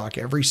 4 o'clock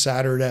every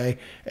Saturday,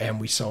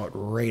 and we sell it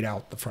right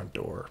out the front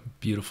door.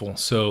 Beautiful.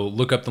 So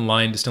look up the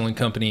Lion Distilling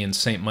Company in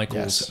St.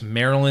 Michael's,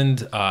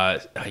 Maryland.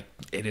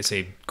 It is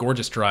a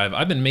gorgeous drive.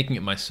 I've been making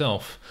it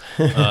myself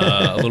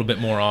a little bit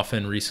more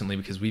often recently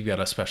because we've got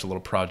a special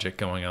little project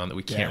going on that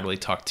we can't really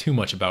talk too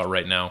much about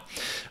right now.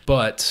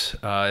 But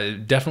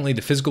definitely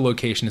the physical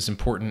location is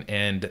important.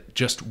 And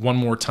just one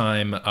more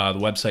time, the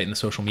website and the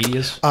social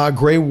medias.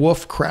 Gray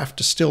Wolf Craft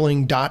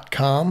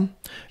Distilling.com.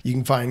 You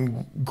can find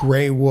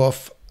Gray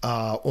Wolf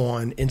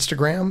on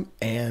Instagram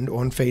and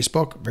on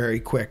Facebook. Very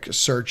quick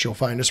search. You'll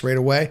find us right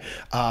away.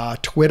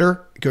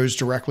 Twitter goes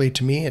directly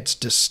to me. It's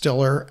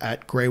distiller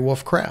at Gray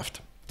Wolf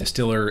Craft.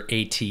 Distiller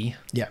AT.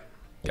 Yeah.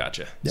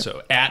 Gotcha. Yep.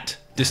 So at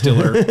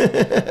distiller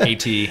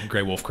AT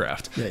Gray Wolf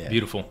Craft. Yeah.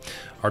 Beautiful.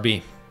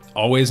 RB,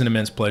 always an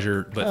immense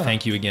pleasure, but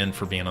thank you again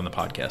for being on the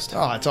podcast.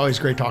 Oh, it's always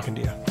great talking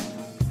to you.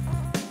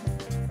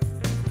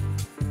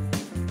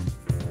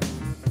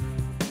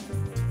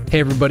 Hey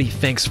everybody,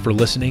 thanks for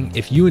listening.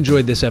 If you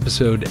enjoyed this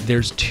episode,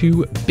 there's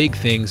 2 big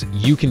things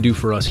you can do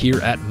for us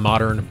here at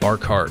Modern Bar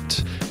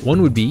Cart.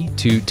 One would be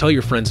to tell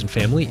your friends and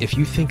family if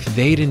you think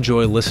they'd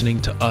enjoy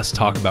listening to us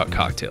talk about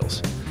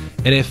cocktails.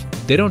 And if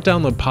they don't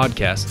download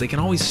podcasts, they can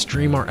always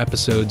stream our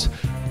episodes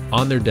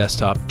on their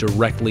desktop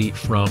directly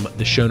from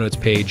the show notes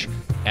page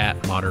at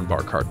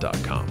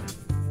modernbarcart.com.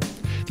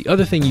 The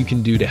other thing you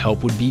can do to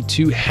help would be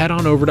to head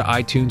on over to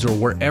iTunes or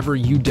wherever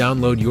you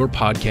download your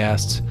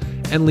podcasts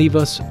and leave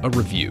us a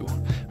review.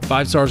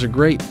 5 stars are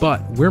great,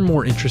 but we're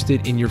more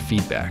interested in your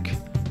feedback.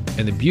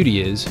 And the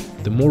beauty is,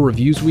 the more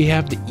reviews we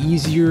have, the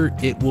easier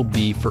it will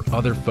be for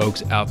other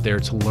folks out there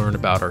to learn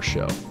about our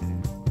show.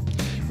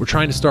 We're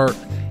trying to start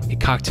a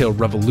cocktail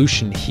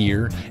revolution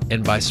here,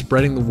 and by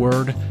spreading the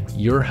word,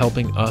 you're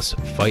helping us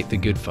fight the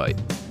good fight.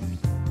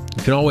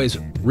 You can always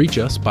reach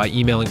us by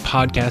emailing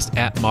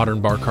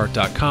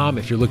podcast@modernbarcart.com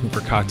if you're looking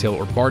for cocktail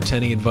or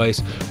bartending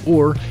advice,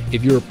 or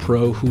if you're a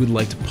pro who would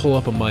like to pull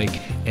up a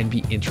mic and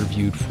be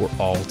interviewed for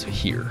all to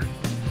hear.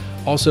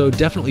 Also,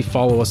 definitely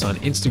follow us on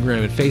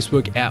Instagram and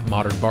Facebook at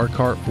Modern Bar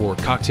Cart for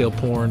cocktail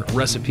porn,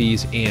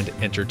 recipes, and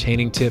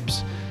entertaining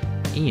tips.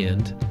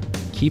 And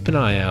keep an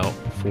eye out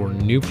for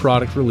new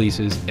product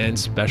releases and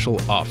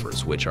special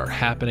offers, which are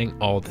happening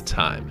all the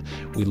time.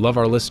 We love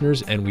our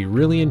listeners, and we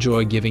really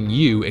enjoy giving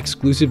you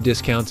exclusive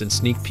discounts and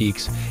sneak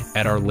peeks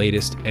at our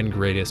latest and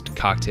greatest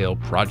cocktail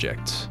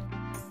projects.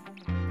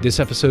 This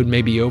episode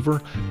may be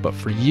over, but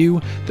for you,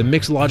 the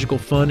mixological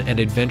fun and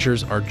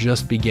adventures are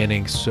just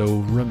beginning, so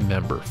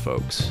remember,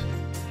 folks,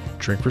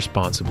 drink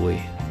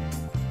responsibly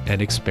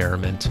and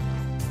experiment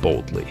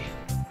boldly.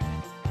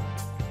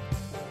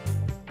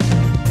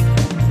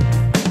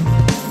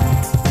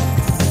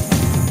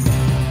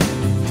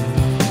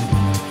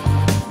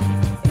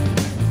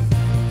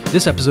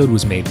 This episode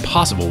was made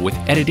possible with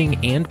editing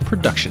and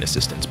production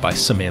assistance by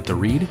Samantha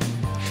Reed.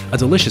 A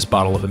delicious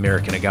bottle of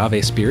American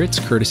Agave Spirits,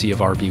 courtesy of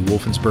RB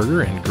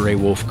Wolfensberger and Gray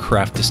Wolf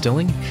Craft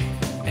Distilling,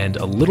 and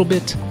a little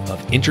bit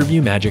of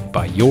interview magic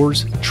by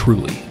yours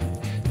truly.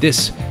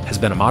 This has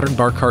been a Modern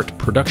Bar Cart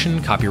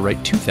production,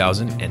 copyright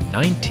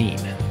 2019.